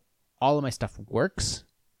have to. All of my stuff works.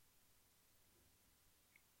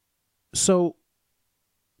 So,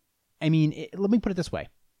 I mean, let me put it this way.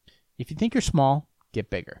 If you think you're small, get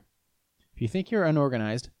bigger. If you think you're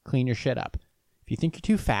unorganized, clean your shit up. If you think you're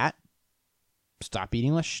too fat, stop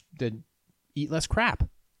eating eat less crap.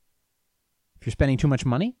 If you're spending too much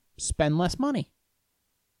money, spend less money.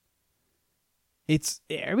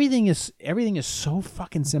 Everything is so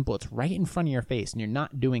fucking simple. It's right in front of your face, and you're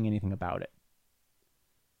not doing anything about it.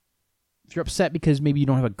 If you're upset because maybe you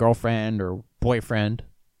don't have a girlfriend or boyfriend,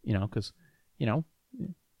 because, if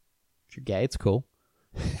you're gay, it's cool.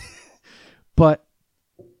 But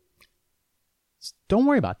don't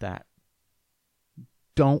worry about that.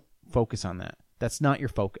 Don't focus on that. That's not your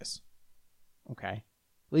focus. Okay? At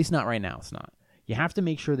least not right now, it's not. You have to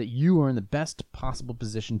make sure that you are in the best possible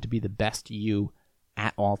position to be the best you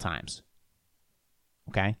at all times.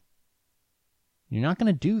 Okay? You're not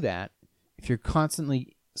going to do that if you're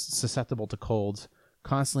constantly susceptible to colds,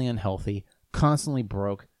 constantly unhealthy, constantly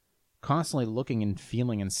broke, constantly looking and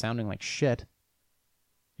feeling and sounding like shit.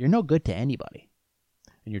 You're no good to anybody.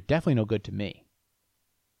 And you're definitely no good to me.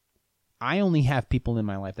 I only have people in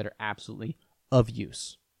my life that are absolutely of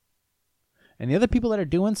use. And the other people that are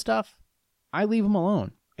doing stuff, I leave them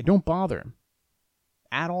alone. I don't bother them.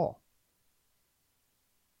 At all.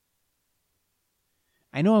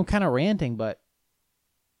 I know I'm kind of ranting, but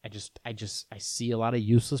I see a lot of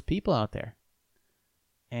useless people out there.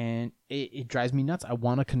 And it drives me nuts. I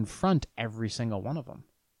want to confront every single one of them.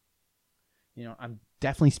 I'm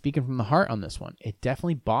definitely speaking from the heart on this one. It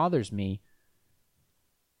definitely bothers me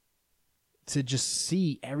to just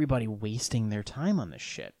see everybody wasting their time on this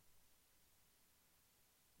shit.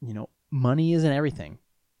 Money isn't everything.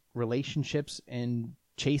 Relationships and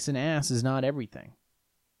chasing ass is not everything.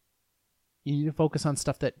 You need to focus on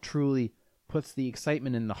stuff that truly puts the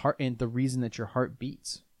excitement in the heart and the reason that your heart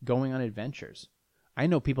beats. Going on adventures. I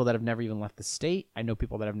know people that have never even left the state. I know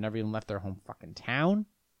people that have never even left their home fucking town.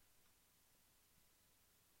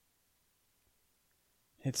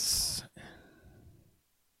 It's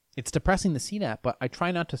depressing to see that, but I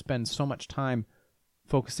try not to spend so much time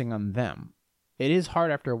focusing on them. It is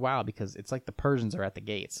hard after a while because it's like the Persians are at the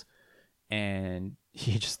gates and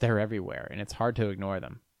they're everywhere and it's hard to ignore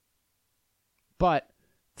them. But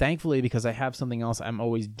thankfully, because I have something else I'm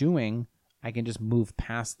always doing, I can just move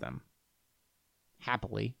past them.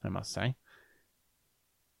 Happily, I must say.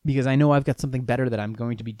 Because I know I've got something better that I'm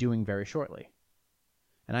going to be doing very shortly.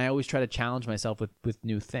 And I always try to challenge myself with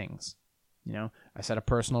new things. I set a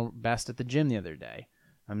personal best at the gym the other day.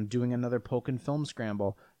 I'm doing another poke and film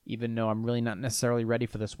scramble, even though I'm really not necessarily ready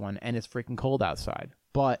for this one, and it's freaking cold outside.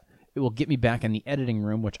 But it will get me back in the editing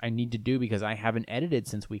room, which I need to do because I haven't edited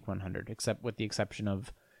since week 100, except with the exception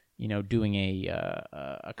of, doing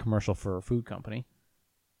a commercial for a food company.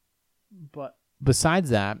 But besides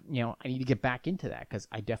that, I need to get back into that because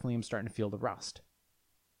I definitely am starting to feel the rust.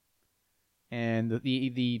 And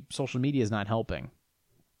the social media is not helping.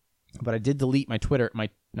 But I did delete my Twitter,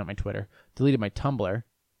 deleted my Tumblr,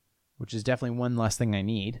 which is definitely one less thing I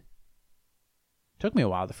need. Took me a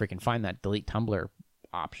while to freaking find that delete Tumblr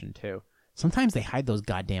option too. Sometimes they hide those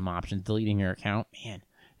goddamn options, deleting your account. Man,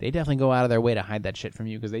 they definitely go out of their way to hide that shit from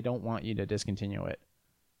you because they don't want you to discontinue it.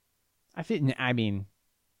 If it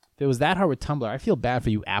was that hard with Tumblr, I feel bad for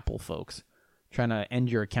you Apple folks trying to end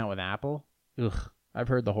your account with Apple. Ugh, I've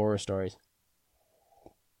heard the horror stories.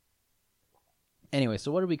 Anyway,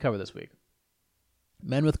 so what did we cover this week?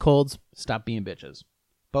 Men with colds, stop being bitches.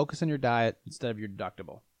 Focus on your diet instead of your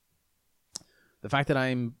deductible. The fact that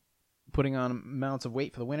I'm putting on amounts of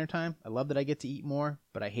weight for the wintertime, I love that I get to eat more,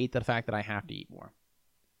 but I hate the fact that I have to eat more.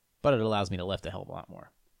 But it allows me to lift a hell of a lot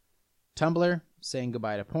more. Tumblr, saying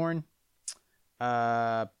goodbye to porn.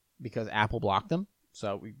 Because Apple blocked them.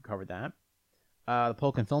 So we covered that. The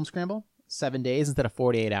Polk Film Scramble, 7 days instead of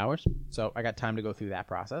 48 hours. So I got time to go through that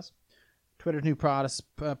process. Twitter's new products.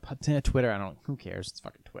 Twitter, who cares? It's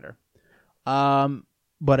fucking Twitter.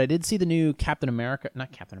 But I did see the new Captain Marvel.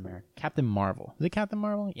 Is it Captain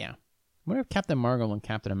Marvel? Yeah. I wonder if Captain Marvel and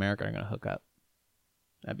Captain America are going to hook up.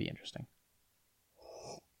 That'd be interesting.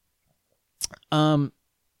 I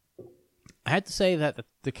had to say that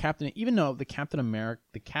the Captain, even though the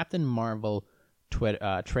Captain Marvel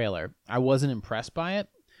trailer, I wasn't impressed by it.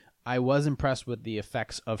 I was impressed with the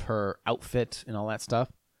effects of her outfit and all that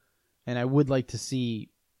stuff, and I would like to see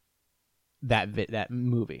that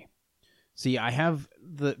movie. See, I have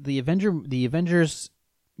the Avengers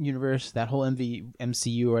universe, that whole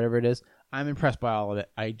MCU or whatever it is. I'm impressed by all of it.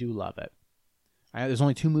 I do love it. There's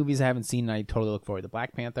only 2 movies I haven't seen, and I totally look forward to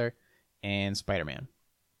Black Panther and Spider-Man.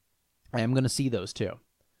 I am going to see those 2.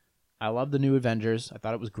 I love the new Avengers. I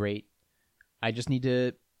thought it was great. I just need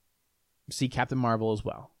to see Captain Marvel as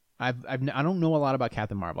well. I don't know a lot about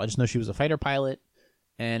Captain Marvel. I just know she was a fighter pilot,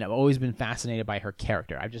 and I've always been fascinated by her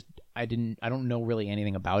character. I don't know really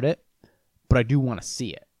anything about it, but I do want to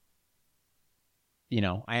see it. You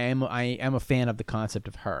know, I am a fan of the concept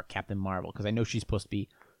of her, Captain Marvel, because I know she's supposed to be,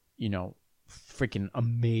 you know, freaking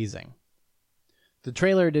amazing. The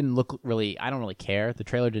trailer didn't look really, I don't really care. The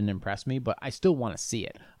trailer didn't impress me, but I still want to see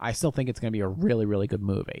it. I still think it's going to be a really, really good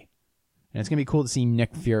movie. And it's going to be cool to see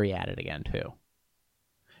Nick Fury at it again, too.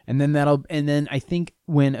 And then I think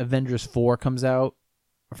when Avengers 4 comes out,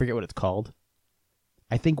 I forget what it's called.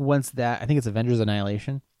 I think it's Avengers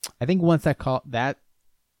Annihilation. I think once that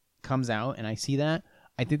comes out and I see that,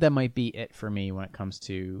 I think that might be it for me when it comes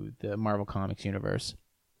to the Marvel Comics universe.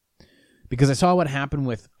 Because I saw what happened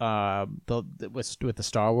with the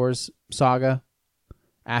Star Wars saga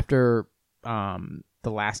after The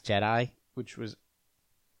Last Jedi, which was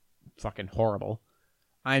fucking horrible.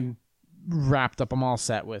 I'm wrapped up. I'm all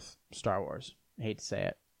set with Star Wars. I hate to say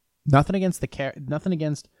it. Nothing against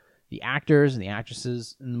the actors and the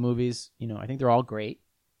actresses in the movies. You know, I think they're all great.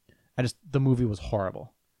 The movie was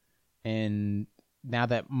horrible. And now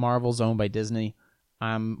that Marvel's owned by Disney,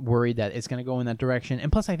 I'm worried that it's going to go in that direction.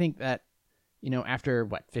 And plus, I think that, you know, after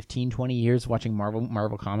 15, 20 years watching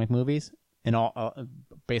Marvel comic movies and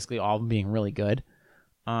basically all of them being really good,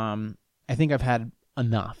 I think I've had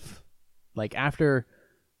enough. Like after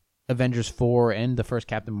Avengers 4 and the first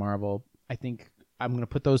Captain Marvel, I think I'm going to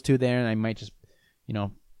put those 2 there, and I might just, you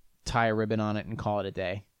know, tie a ribbon on it and call it a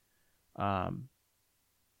day.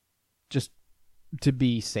 Just to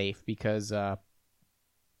be safe, because I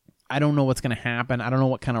don't know what's going to happen. I don't know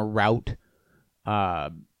what kind of route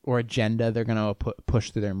or agenda they're going to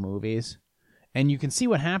push through their movies. And you can see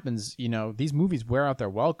what happens. You know, these movies wear out their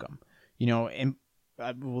welcome. You know, and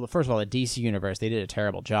first of all, the DC universe, they did a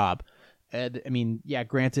terrible job. I mean, yeah,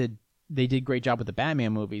 granted, they did a great job with the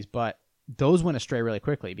Batman movies, but those went astray really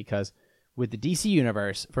quickly because with the DC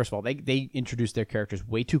universe, first of all, they introduced their characters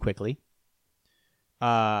way too quickly.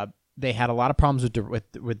 They had a lot of problems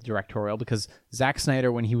with directorial because Zack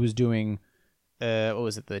Snyder, when he was doing,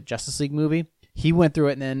 the Justice League movie, he went through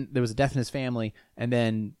it, and then there was a death in his family, and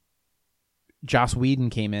then Joss Whedon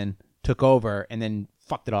came in, took over, and then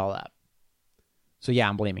fucked it all up. So yeah,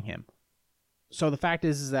 I'm blaming him. So the fact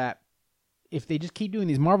is that if they just keep doing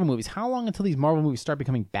these Marvel movies, how long until these Marvel movies start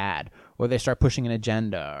becoming bad, or they start pushing an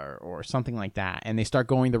agenda, or something like that, and they start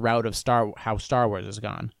going the route of how Star Wars has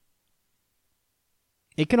gone?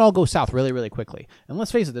 It can all go south really, really quickly. And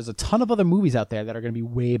let's face it, there's a ton of other movies out there that are going to be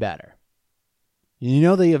way better. You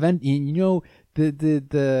know the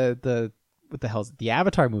what the hell is it? The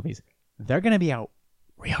Avatar movies, they're going to be out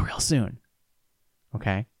real soon.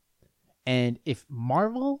 Okay? And if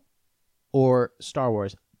Marvel or Star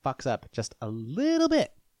Wars fucks up just a little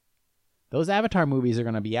bit, those Avatar movies are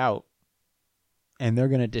going to be out and they're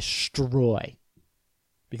going to destroy.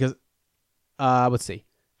 Because, let's see.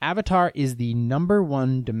 Avatar is the number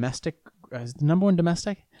one domestic.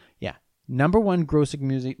 Yeah. Number one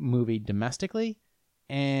grossing movie domestically.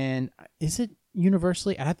 And is it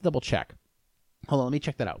universally? I have to double check. Hold on, let me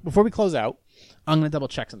check that out. Before we close out, I'm going to double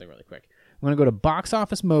check something really quick. I'm going to go to Box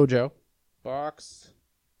Office Mojo. Box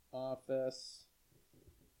Office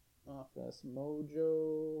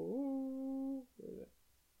Mojo.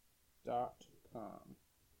 .com.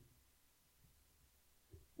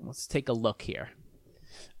 Let's take a look here.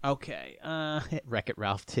 Okay. Wreck-It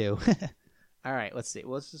Ralph 2. All right, let's see.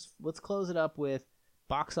 Let's close it up with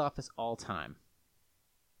Box Office All Time.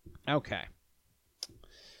 Okay.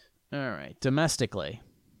 All right. Domestically.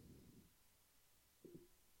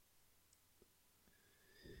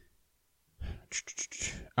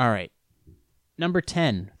 All right. Number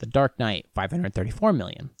 10, The Dark Knight, $534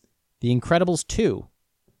 million. The Incredibles 2,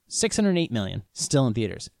 $608 million, still in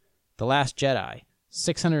theaters. The Last Jedi,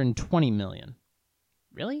 $620 million.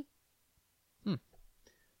 Really?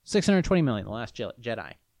 $620 million, The Last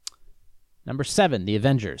Jedi. Number 7, The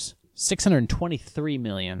Avengers, $623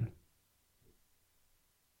 million.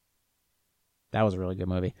 That was a really good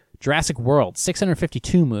movie. Jurassic World,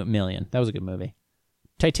 $652 million. That was a good movie.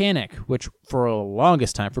 Titanic, which for the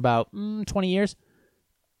longest time, for about 20 years,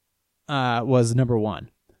 was number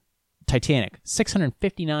 1. Titanic,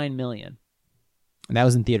 $659 million. And that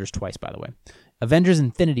was in theaters twice, by the way. Avengers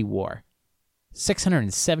Infinity War,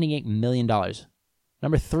 $678 million.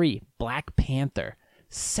 Number 3, Black Panther,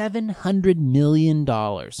 $700 million.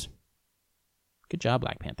 Good job,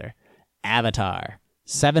 Black Panther. Avatar,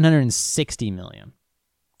 $760 million.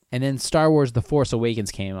 And then Star Wars The Force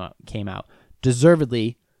Awakens came out.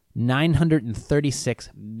 Deservedly, $936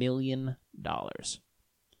 million.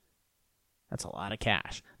 That's a lot of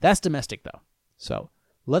cash. That's domestic, though. So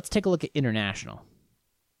let's take a look at international.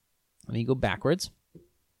 Let me go backwards.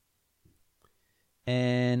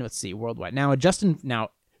 And let's see, worldwide. Now,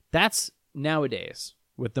 that's nowadays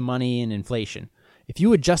with the money and inflation. If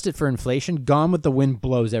you adjust it for inflation, Gone with the Wind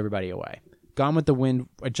blows everybody away. Gone with the Wind,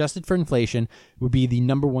 adjusted for inflation, would be the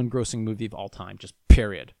number 1 grossing movie of all time, just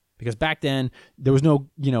period. Because back then, there was no,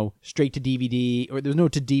 straight to DVD, or there was no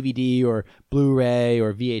to DVD or Blu-ray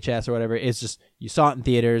or VHS or whatever. It's just, you saw it in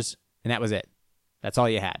theaters, and that was it. That's all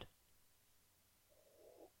you had.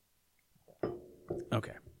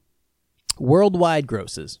 Okay. Worldwide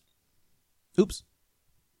grosses. Oops.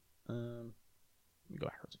 Let me go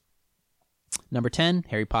backwards. Number 10,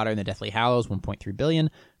 Harry Potter and the Deathly Hallows, $1.3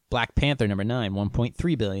 billion. Black Panther, number 9,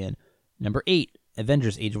 $1.3 billion. Number 8,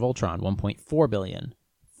 Avengers Age of Ultron, $1.4 billion.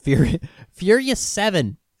 Furious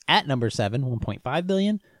 7 at number 7, $1.5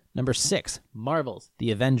 billion. Number 6, Marvel's The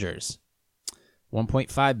Avengers,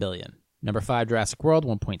 $1.5 billion. Number 5, Jurassic World,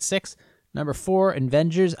 $1.6. Number 4,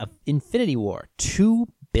 Avengers of Infinity War, $2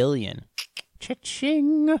 billion.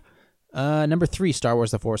 Cha-ching! Number 3, Star Wars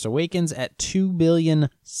The Force Awakens at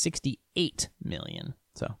 $2.068 billion.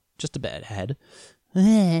 So, just a bit ahead.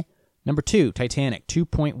 Number 2, Titanic,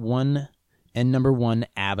 2.1. And number 1,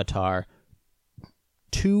 Avatar,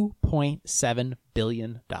 $2.7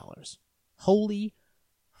 billion. Holy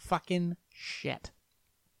fucking shit.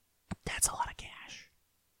 That's a lot of cash.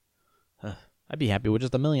 I'd be happy with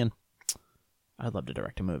just $1 million. I'd love to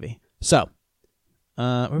direct a movie. So,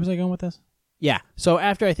 where was I going with this? Yeah. So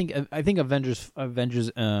after I think Avengers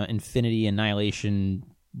Infinity, Annihilation,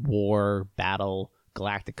 War, Battle,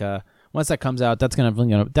 Galactica. Once that comes out, that's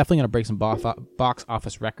definitely gonna break some box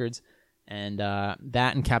office records. And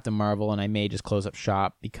that and Captain Marvel, and I may just close up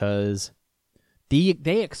shop because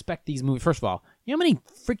they expect these movies. First of all, you know how many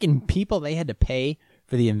freaking people they had to pay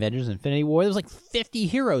for the Avengers Infinity War? There was like 50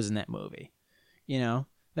 heroes in that movie. They got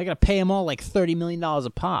to pay them all like $30 million a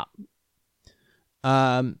pop.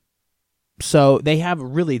 So they got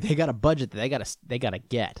a budget that they gotta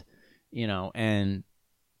get, and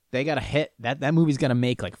they gotta hit that movie's gonna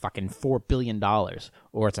make like fucking $4 billion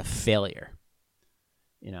or it's a failure.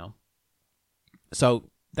 So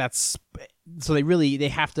they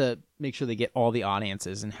have to make sure they get all the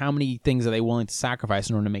audiences, and how many things are they willing to sacrifice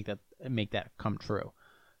in order to make that come true.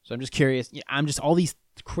 So I'm just curious. All these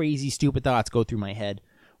crazy stupid thoughts go through my head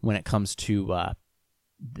when it comes to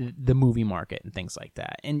the movie market and things like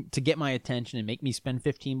that. And to get my attention and make me spend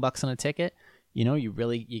 $15 on a ticket,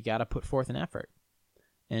 you got to put forth an effort.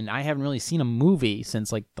 And I haven't really seen a movie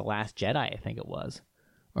since like The Last Jedi, I think it was.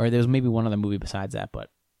 Or there was maybe one other movie besides that,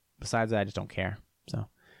 but besides that, I just don't care. So,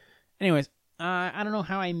 anyways, I don't know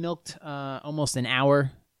how I milked almost an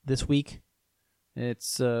hour this week.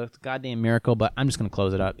 It's a goddamn miracle, but I'm just going to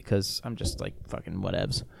close it up because I'm just like fucking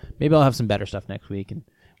whatevs. Maybe I'll have some better stuff next week. And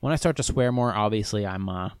when I start to swear more, obviously I'm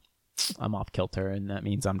off kilter, and that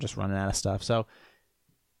means I'm just running out of stuff. So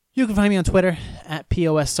you can find me on Twitter at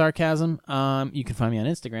POS Sarcasm. You can find me on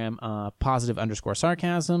Instagram,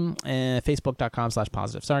 +_sarcasm, and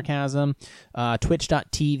Facebook.com/positive sarcasm,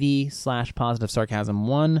 Twitch.tv/positive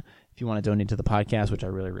sarcasm1. If you want to donate to the podcast, which I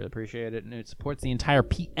really, really appreciate it, and it supports the entire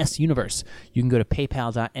PS universe, you can go to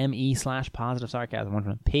paypal.me/positive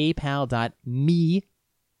sarcasm.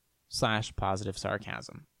 paypal.me/positive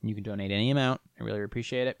sarcasm. You can donate any amount. I really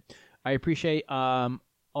appreciate it. I appreciate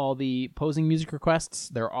all the posing music requests.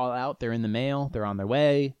 They're all out. They're in the mail. They're on their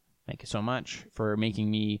way. Thank you so much for making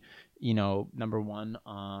me, number 1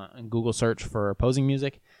 in Google search for posing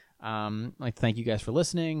music. I'd like to thank you guys for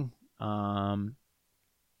listening. For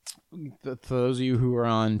those of you who are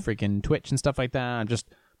on freaking Twitch and stuff like that, I'm just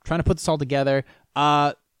trying to put this all together.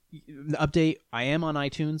 the update, I am on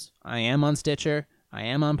iTunes. I am on Stitcher. I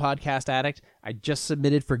am on Podcast Addict. I just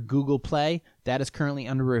submitted for Google Play. That is currently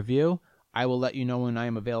under review. I will let you know when I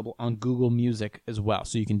am available on Google Music as well.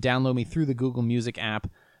 So you can download me through the Google Music app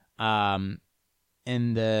and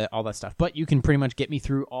all that stuff. But you can pretty much get me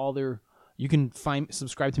through all their... You can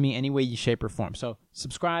subscribe to me any way, shape, or form. So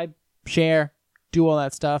subscribe, share, do all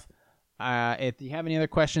that stuff. If you have any other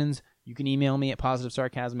questions, you can email me at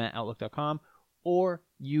positivesarcasm@outlook.com, or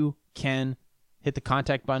you can hit the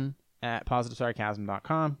contact button at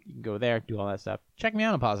positivesarcasm.com. You can go there, do all that stuff. Check me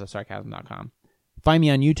out on positivesarcasm.com. Find me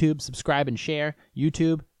on YouTube, subscribe and share.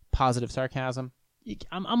 YouTube, Positive Sarcasm.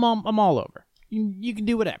 I'm all over. You can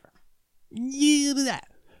do whatever. You do that.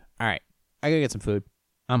 All right, I gotta get some food.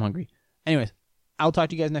 I'm hungry. Anyways, I'll talk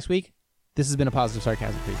to you guys next week. This has been a Positive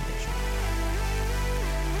Sarcasm presentation.